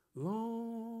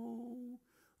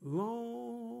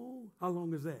 how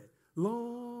long is that?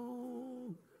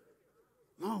 Long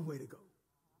way to go.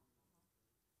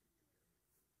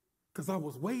 Because I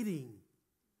was waiting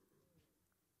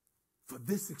for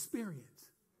this experience.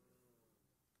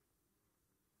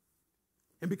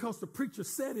 And because the preacher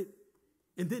said it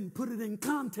and didn't put it in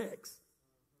context,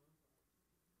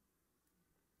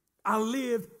 I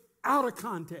lived out of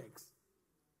context,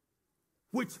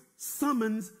 which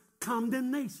summons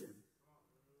condemnation.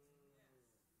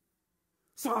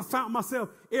 So I found myself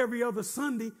every other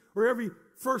Sunday or every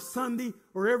first Sunday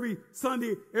or every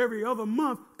Sunday every other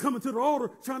month coming to the altar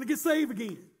trying to get saved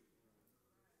again.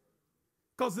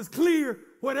 Because it's clear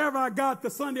whatever I got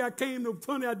the Sunday I came, the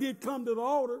Sunday I did come to the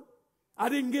altar, I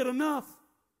didn't get enough.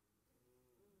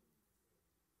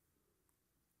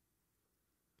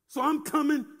 So I'm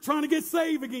coming trying to get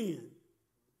saved again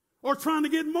or trying to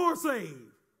get more saved.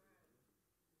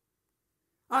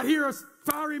 I'd hear a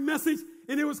fiery message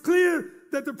and it was clear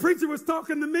that the preacher was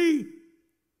talking to me,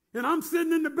 and I'm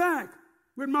sitting in the back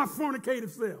with my fornicative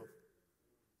self.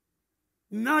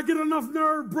 And I get enough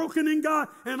nerve broken in God,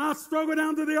 and I struggle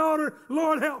down to the altar,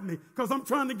 Lord help me, because I'm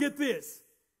trying to get this.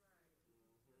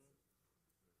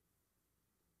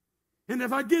 And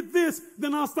if I get this,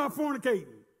 then I'll stop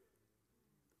fornicating.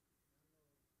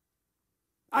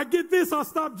 I get this, I'll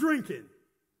stop drinking.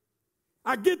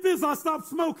 I get this, I'll stop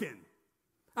smoking.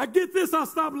 I get this, I'll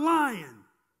stop lying.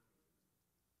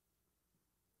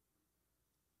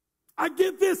 I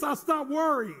get this, I'll stop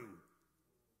worrying.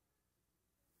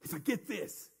 If I get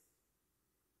this.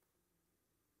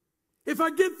 If I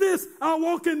get this, I'll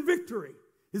walk in victory.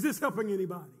 Is this helping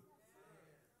anybody?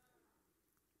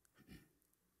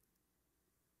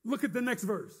 Look at the next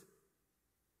verse.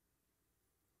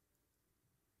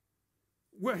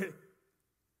 Where did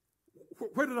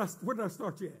I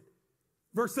start you at?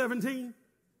 Verse 17.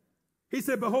 He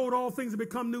said, behold, all things have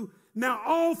become new. Now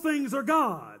all things are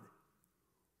God.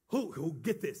 Who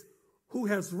get this? Who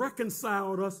has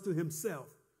reconciled us to himself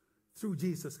through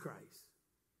Jesus Christ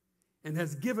and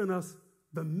has given us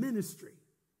the ministry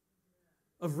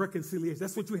of reconciliation.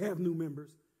 That's what you have, new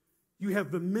members. You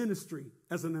have the ministry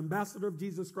as an ambassador of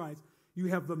Jesus Christ. You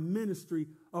have the ministry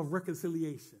of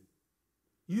reconciliation.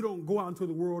 You don't go out into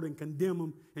the world and condemn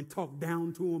them and talk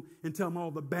down to them and tell them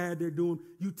all the bad they're doing.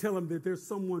 You tell them that there's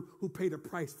someone who paid a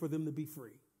price for them to be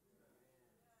free.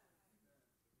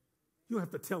 You don't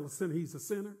have to tell a sinner he's a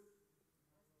sinner.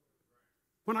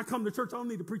 When I come to church, I don't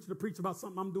need a preacher to preach about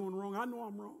something I'm doing wrong. I know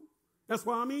I'm wrong. That's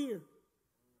why I'm here.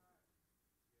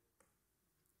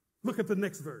 Look at the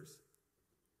next verse.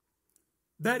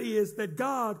 That is, that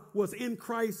God was in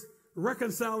Christ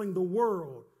reconciling the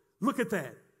world. Look at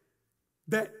that.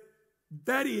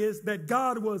 That is, that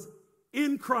God was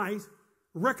in Christ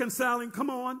reconciling, come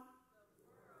on.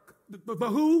 The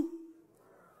who?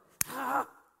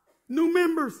 New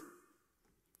members.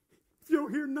 If you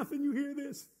don't hear nothing, you hear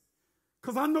this.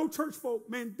 Because I know church folk,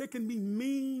 man, they can be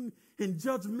mean and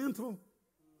judgmental.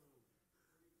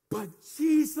 But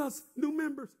Jesus, new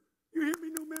members, you hear me,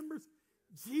 new members?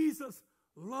 Jesus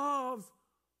loves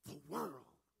the world.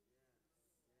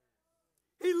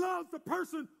 He loves the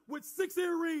person with 6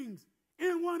 earrings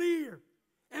in one ear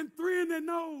and 3 in their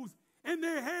nose and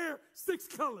their hair 6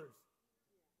 colors.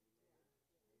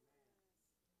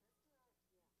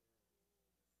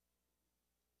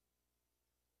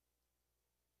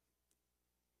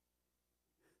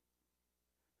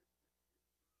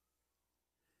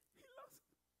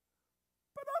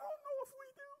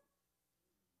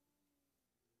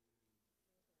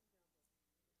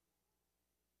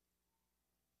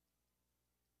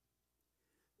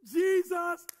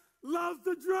 Jesus loves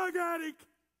the drug addict.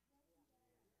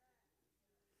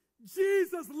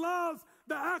 Jesus loves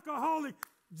the alcoholic.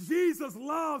 Jesus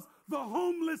loves the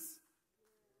homeless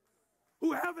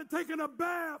who haven't taken a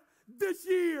bath this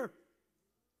year.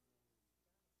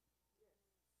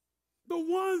 The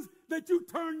ones that you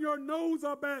turn your nose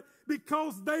up at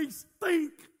because they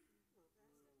stink.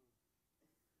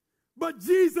 But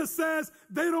Jesus says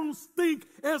they don't stink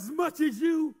as much as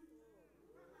you.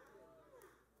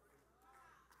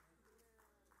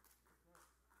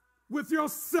 With your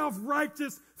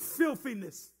self-righteous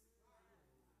filthiness.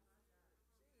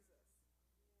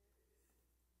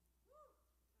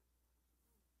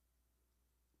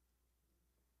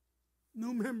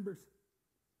 New members,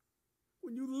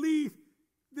 when you leave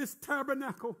this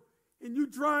tabernacle and you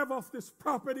drive off this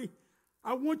property,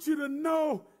 I want you to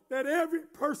know that every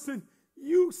person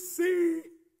you see,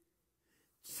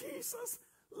 Jesus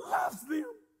loves them.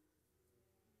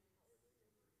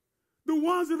 The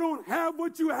ones that don't have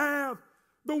what you have,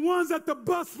 the ones at the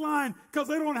bus line because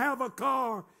they don't have a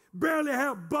car, barely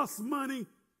have bus money,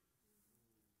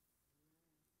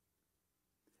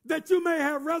 that you may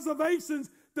have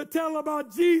reservations to tell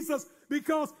about Jesus,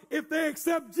 because if they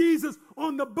accept Jesus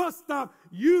on the bus stop,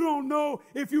 you don't know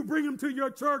if you bring them to your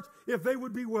church if they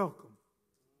would be welcome.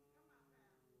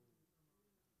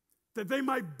 That they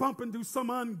might bump into some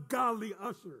ungodly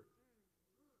usher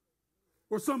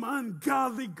or some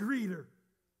ungodly greeter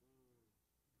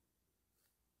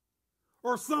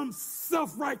or some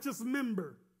self-righteous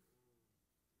member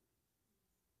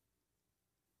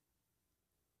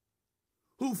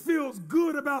who feels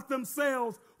good about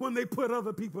themselves when they put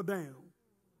other people down.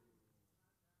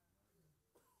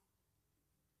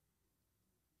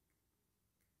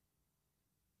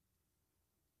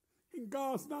 And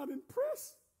God's not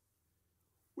impressed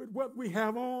with what we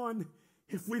have on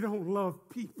if we don't love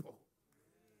people.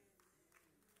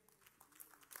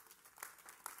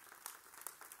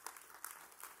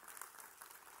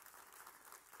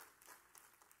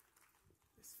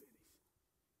 Let's finish.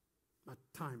 My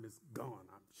time is gone,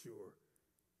 I'm sure.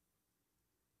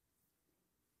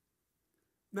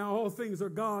 Now all things are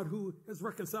God who has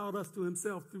reconciled us to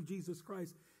himself through Jesus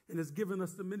Christ and has given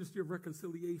us the ministry of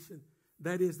reconciliation.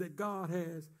 That is, that God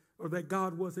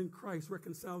was in Christ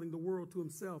reconciling the world to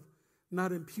himself,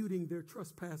 not imputing their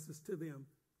trespasses to them.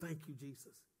 Thank you,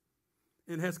 Jesus.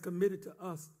 And has committed to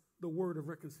us the word of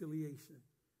reconciliation.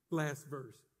 Last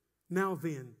verse. Now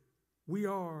then, we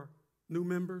are new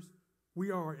members.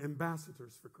 We are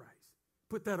ambassadors for Christ.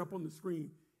 Put that up on the screen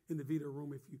in the video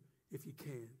room if you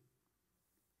can.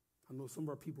 I know some of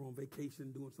our people are on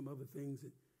vacation doing some other things,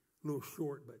 a little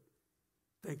short, but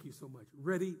thank you so much.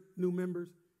 Ready, new members?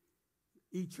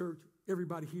 E-Church,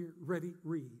 everybody here, ready?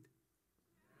 Read.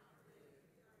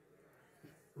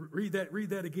 Read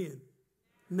that again.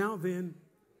 Now then,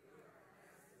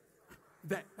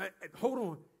 hold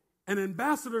on. An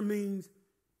ambassador means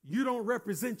you don't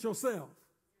represent yourself.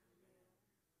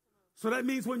 So that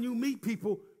means when you meet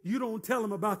people, you don't tell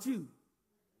them about you.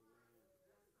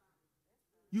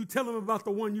 You tell them about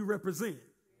the one you represent.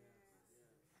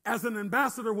 As an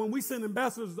ambassador, when we send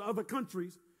ambassadors to other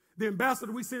countries, the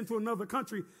ambassador we send to another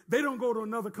country, they don't go to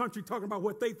another country talking about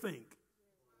what they think.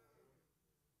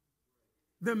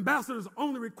 The ambassador is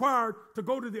only required to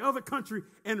go to the other country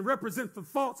and represent the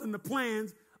thoughts and the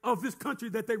plans of this country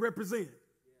that they represent.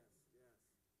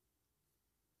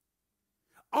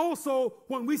 Also,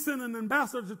 when we send an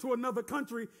ambassador to another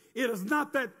country, it is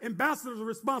not that ambassador's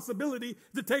responsibility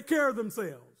to take care of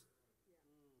themselves.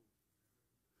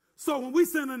 So when we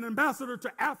send an ambassador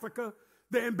to Africa,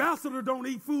 the ambassador don't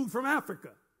eat food from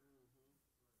Africa.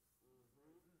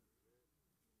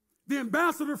 The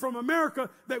ambassador from America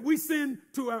that we send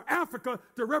to Africa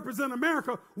to represent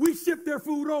America, we ship their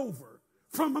food over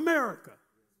from America.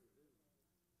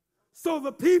 So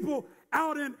the people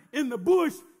out in the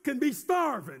bush can be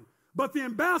starving, but the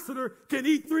ambassador can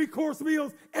eat 3-course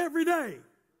meals every day.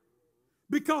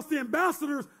 Because the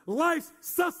ambassador's life's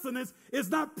sustenance is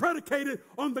not predicated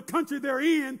on the country they're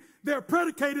in. They're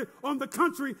predicated on the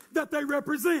country that they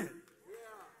represent.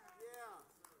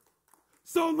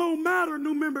 So no matter,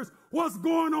 new members, what's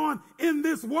going on in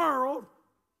this world,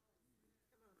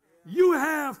 you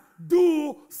have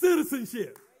dual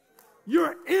citizenship.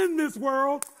 You're in this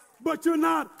world, but you're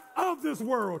not of this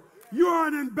world. You're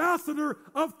an ambassador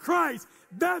of Christ.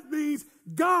 That means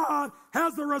God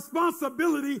has the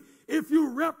responsibility, if you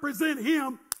represent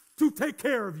him, to take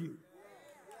care of you.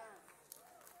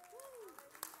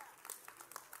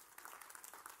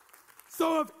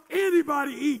 So if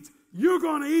anybody eats, you're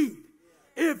going to eat.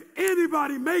 If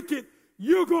anybody make it,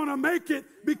 You're going to make it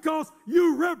because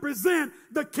you represent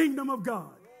the kingdom of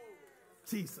God.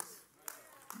 Jesus.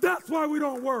 That's why we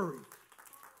don't worry.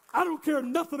 I don't care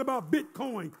nothing about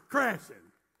Bitcoin crashing.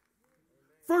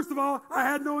 First of all, I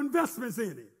had no investments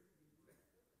in it.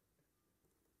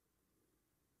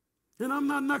 And I'm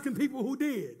not knocking people who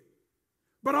did.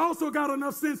 But I also got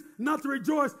enough sense not to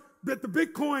rejoice that the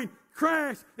Bitcoin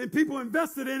crashed and people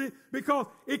invested in it, because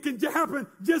it can happen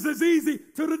just as easy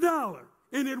to the dollar.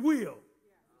 And it will.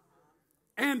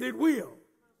 And it will.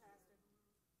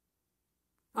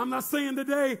 I'm not saying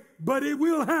today, but it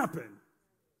will happen.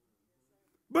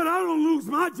 But I don't lose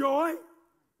my joy.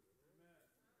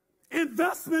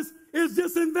 Investments is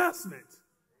just investments.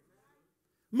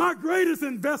 My greatest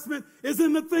investment is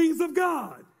in the things of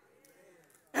God.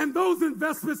 And those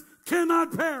investments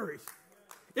cannot perish.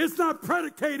 It's not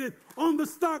predicated on the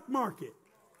stock market.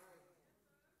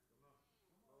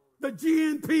 The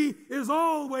GNP is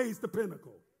always the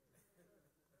pinnacle.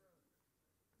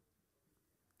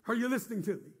 Are you listening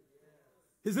to me?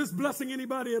 Is this blessing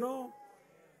anybody at all?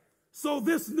 So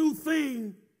this new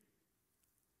thing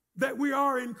that we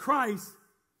are in Christ,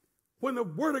 when the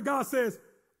Word of God says,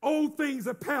 old things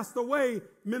have passed away,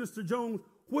 Minister Jones,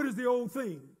 what is the old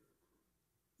thing?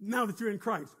 Now that you're in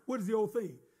Christ, what is the old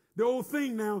thing? The old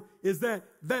thing now is that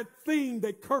thing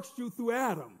that cursed you through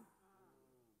Adam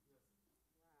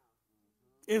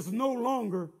is no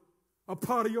longer a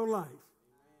part of your life.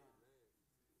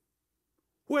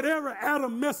 Whatever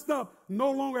Adam messed up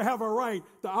no longer have a right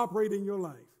to operate in your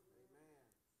life.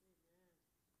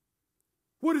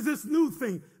 What is this new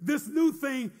thing? This new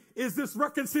thing is this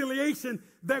reconciliation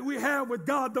that we have with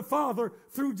God the Father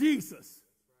through Jesus.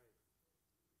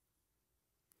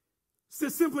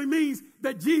 This simply means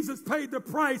that Jesus paid the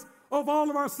price of all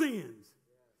of our sins.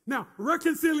 Now,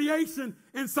 reconciliation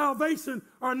and salvation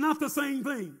are not the same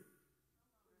thing.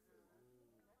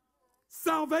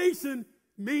 Salvation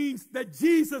means that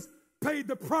Jesus paid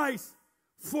the price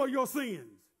for your sins.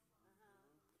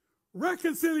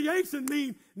 Reconciliation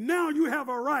means now you have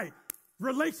a right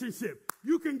relationship.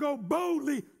 You can go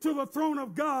boldly to the throne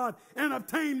of God and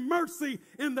obtain mercy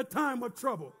in the time of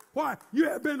trouble. Why? You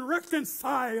have been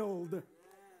reconciled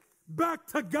back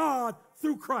to God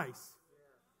through Christ.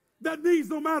 That means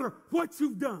no matter what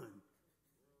you've done,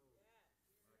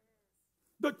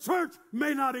 the church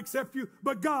may not accept you,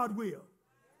 but God will.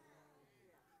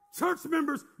 Church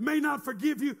members may not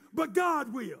forgive you, but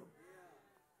God will.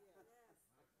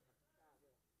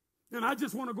 And I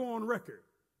just want to go on record.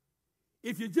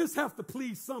 If you just have to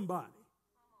please somebody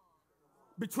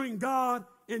between God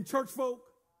and church folk,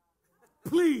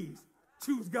 please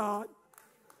choose God.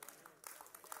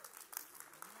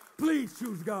 Please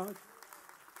choose God.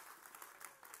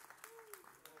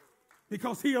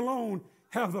 Because He alone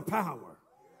has the power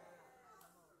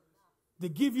to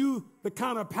give you the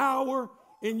kind of power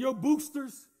in your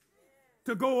boosters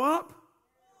to go up,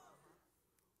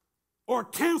 or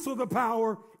cancel the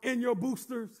power in your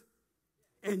boosters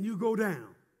and you go down.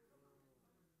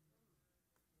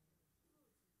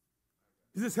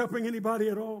 Is this helping anybody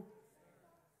at all?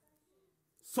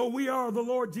 So we are the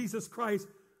Lord Jesus Christ.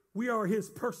 We are His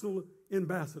personal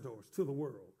ambassadors to the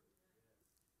world.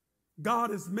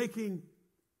 God is making,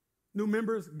 new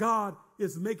members, God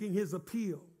is making His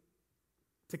appeal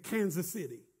to Kansas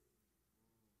City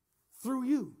through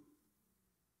you.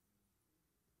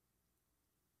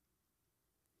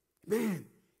 Man,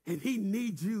 and He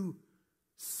needs you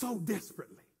so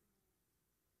desperately.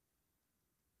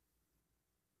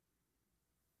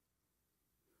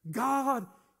 God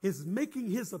is making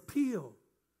His appeal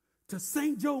to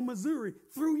St. Joe, Missouri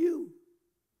through you.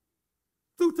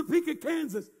 Through Topeka,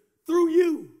 Kansas, through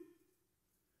you.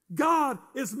 God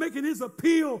is making His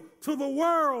appeal to the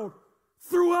world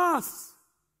through us.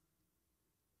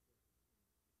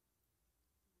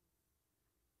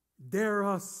 Dare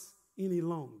us any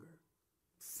longer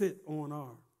sit on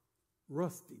our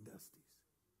rusty dusties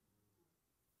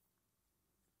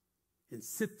and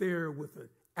sit there with an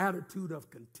attitude of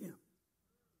contempt,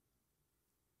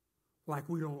 like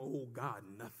we don't owe God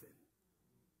nothing.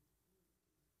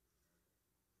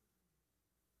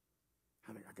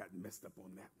 I got messed up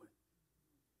on that one,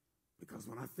 because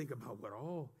when I think about what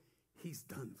all He's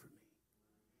done for me,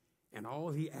 and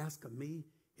all He asks of me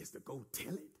is to go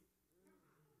tell it.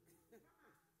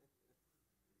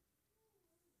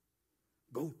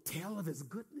 Go tell of His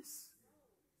goodness.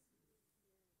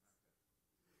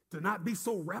 To not be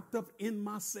so wrapped up in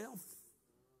myself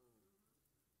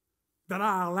that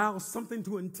I allow something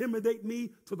to intimidate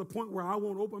me to the point where I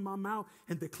won't open my mouth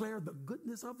and declare the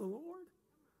goodness of the Lord.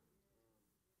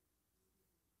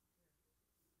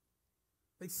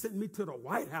 They sent me to the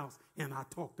White House and I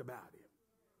talked about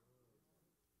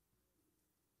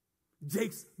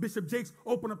him. Bishop Jakes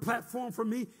opened a platform for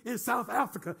me in South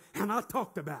Africa and I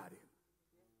talked about him.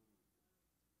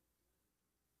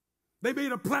 They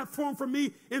made a platform for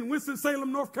me in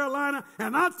Winston-Salem, North Carolina,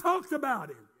 and I talked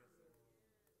about him.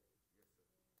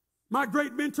 My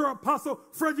great mentor, Apostle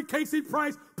Frederick Casey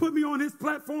Price, put me on his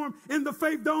platform in the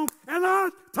Faith Dome, and I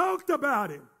talked about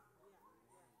him.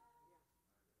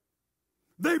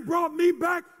 They brought me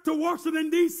back to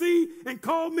Washington, D.C. and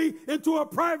called me into a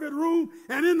private room,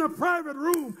 and in the private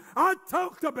room, I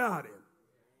talked about him.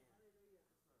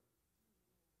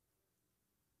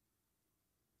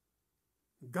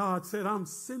 God said, I'm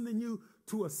sending you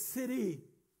to a city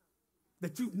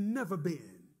that you've never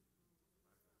been.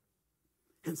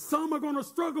 And some are going to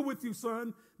struggle with you,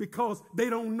 son, because they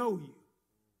don't know you.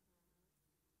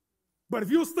 But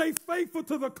if you'll stay faithful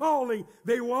to the calling,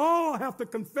 they will all have to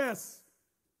confess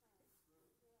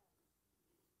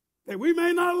that we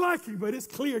may not like you, but it's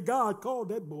clear God called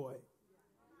that boy.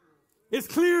 It's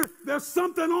clear there's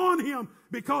something on him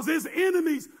because his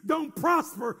enemies don't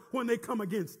prosper when they come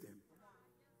against him.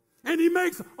 And he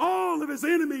makes all of his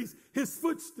enemies his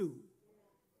footstool.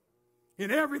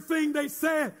 And everything they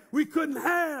said we couldn't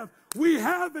have, we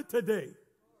have it today.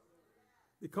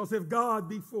 Because if God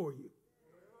be for you,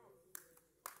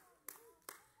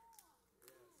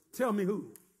 tell me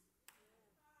who?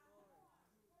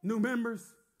 New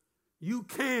members, you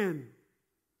can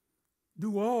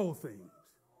do all things.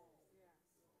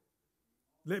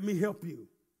 Let me help you.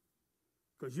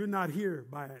 Because you're not here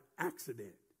by an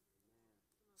accident.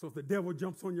 So if the devil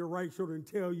jumps on your right shoulder and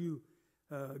tell you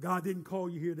God didn't call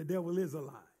you here, the devil is a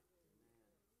lie.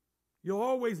 You'll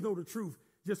always know the truth.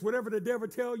 Just whatever the devil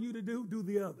tells you to do, do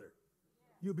the other.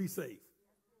 You'll be safe.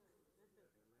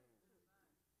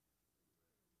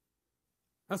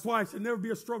 That's why it should never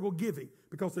be a struggle giving,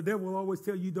 because the devil will always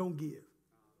tell you don't give.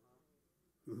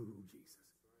 Ooh, Jesus.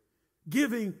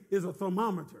 Giving is a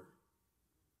thermometer.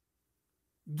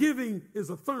 Giving is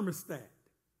a thermostat.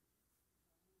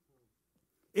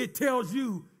 It tells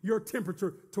you your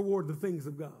temperature toward the things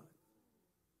of God.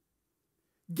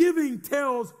 Giving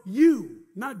tells you,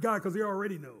 not God because he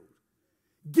already knows.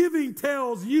 Giving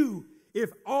tells you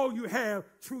if all you have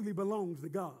truly belongs to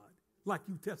God, like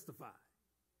you testify.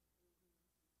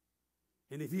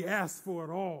 And if he asks for it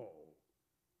all,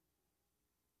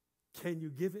 can you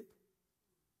give it?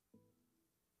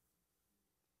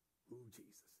 Oh,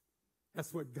 Jesus.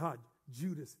 That's what got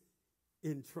Judas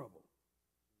in trouble.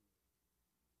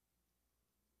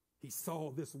 He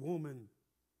saw this woman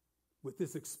with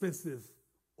this expensive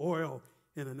oil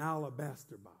in an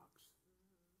alabaster box.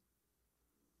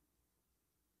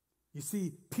 You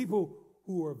see, people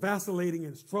who are vacillating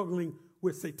and struggling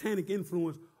with satanic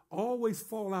influence always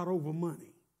fall out over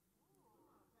money.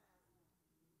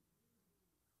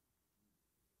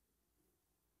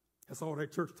 That's all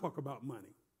that church talk about,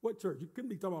 money. What church? You couldn't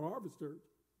be talking about Harvest Church.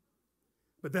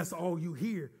 But that's all you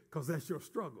hear because that's your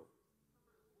struggle.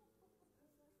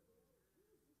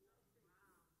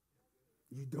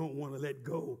 You don't want to let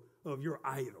go of your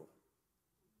idol.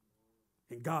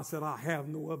 And God said, I have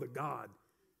no other God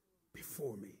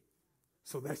before me.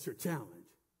 So that's your challenge.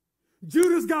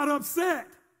 Judas got upset.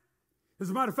 As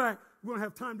a matter of fact, we don't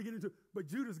have time to get into it, but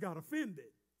Judas got offended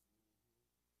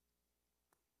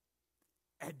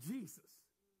at Jesus.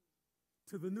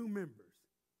 To the new members,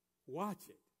 watch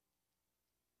it.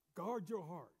 Guard your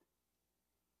heart.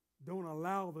 Don't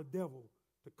allow the devil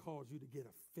to cause you to get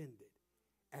offended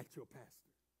at your pastor.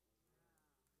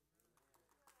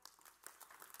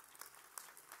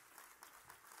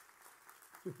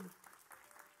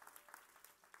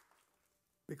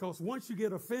 Because once you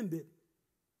get offended,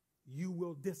 you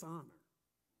will dishonor.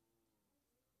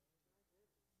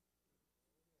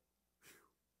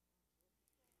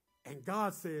 And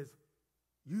God says,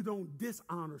 you don't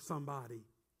dishonor somebody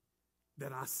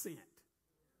that I sent.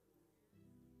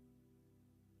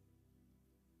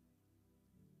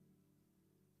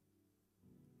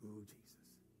 Oh, Jesus.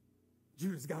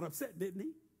 Judas got upset, didn't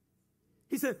he?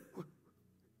 He said,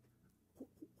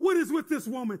 what is with this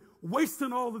woman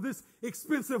wasting all of this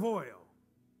expensive oil?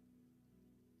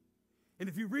 And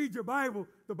if you read your Bible,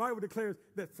 the Bible declares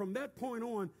that from that point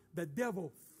on, the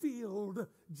devil filled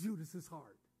Judas's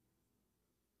heart.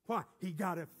 Why? He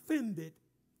got offended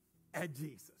at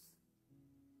Jesus.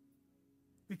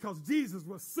 Because Jesus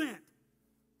was sent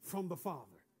from the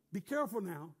Father. Be careful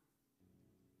now.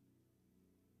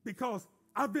 Because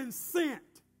I've been sent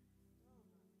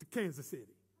to Kansas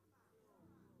City.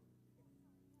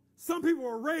 Some people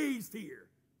were raised here.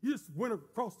 You just went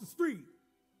across the street.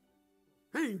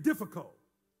 It ain't difficult.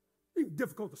 It's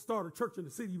difficult to start a church in the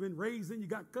city you've been raised in. You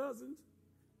got cousins.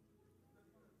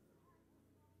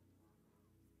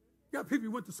 You got people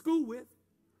you went to school with.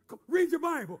 Read your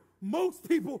Bible. Most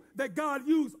people that God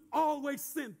used always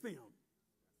sent them.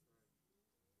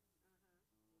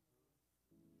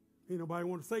 Ain't nobody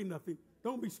want to say nothing.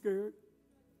 Don't be scared.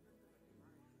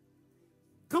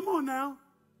 Come on now.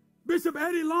 Bishop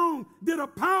Eddie Long did a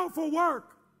powerful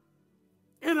work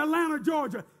in Atlanta,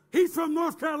 Georgia. He's from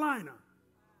North Carolina.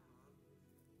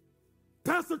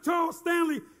 Pastor Charles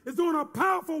Stanley is doing a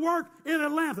powerful work in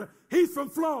Atlanta. He's from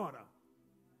Florida.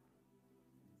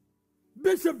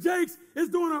 Bishop Jakes is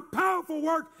doing a powerful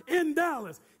work in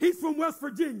Dallas. He's from West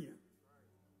Virginia.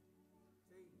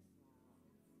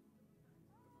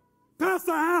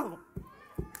 Pastor Allen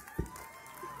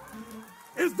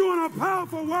is doing a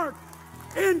powerful work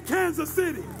in Kansas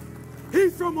City.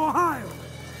 He's from Ohio.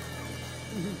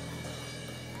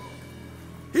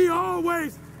 He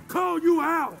always call you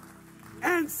out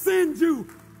and send you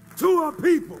to a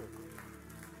people.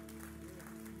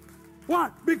 Why?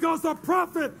 Because the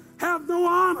prophet have no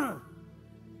honor.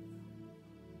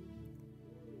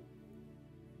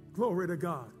 Glory to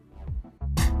God.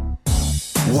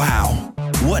 Wow,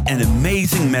 what an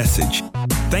amazing message.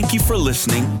 Thank you for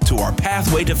listening to our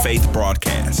Pathway to Faith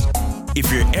broadcast.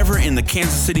 If you're ever in the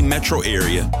Kansas City metro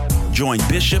area, join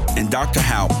Bishop and Dr.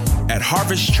 Haupt at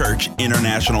Harvest Church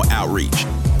International Outreach,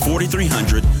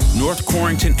 4300 North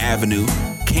Corrington Avenue,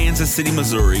 Kansas City,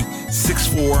 Missouri,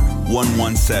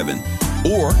 64117.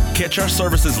 Or catch our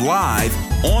services live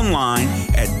online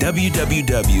at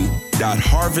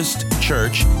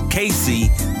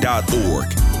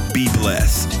www.harvestchurchkc.org. Be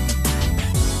blessed.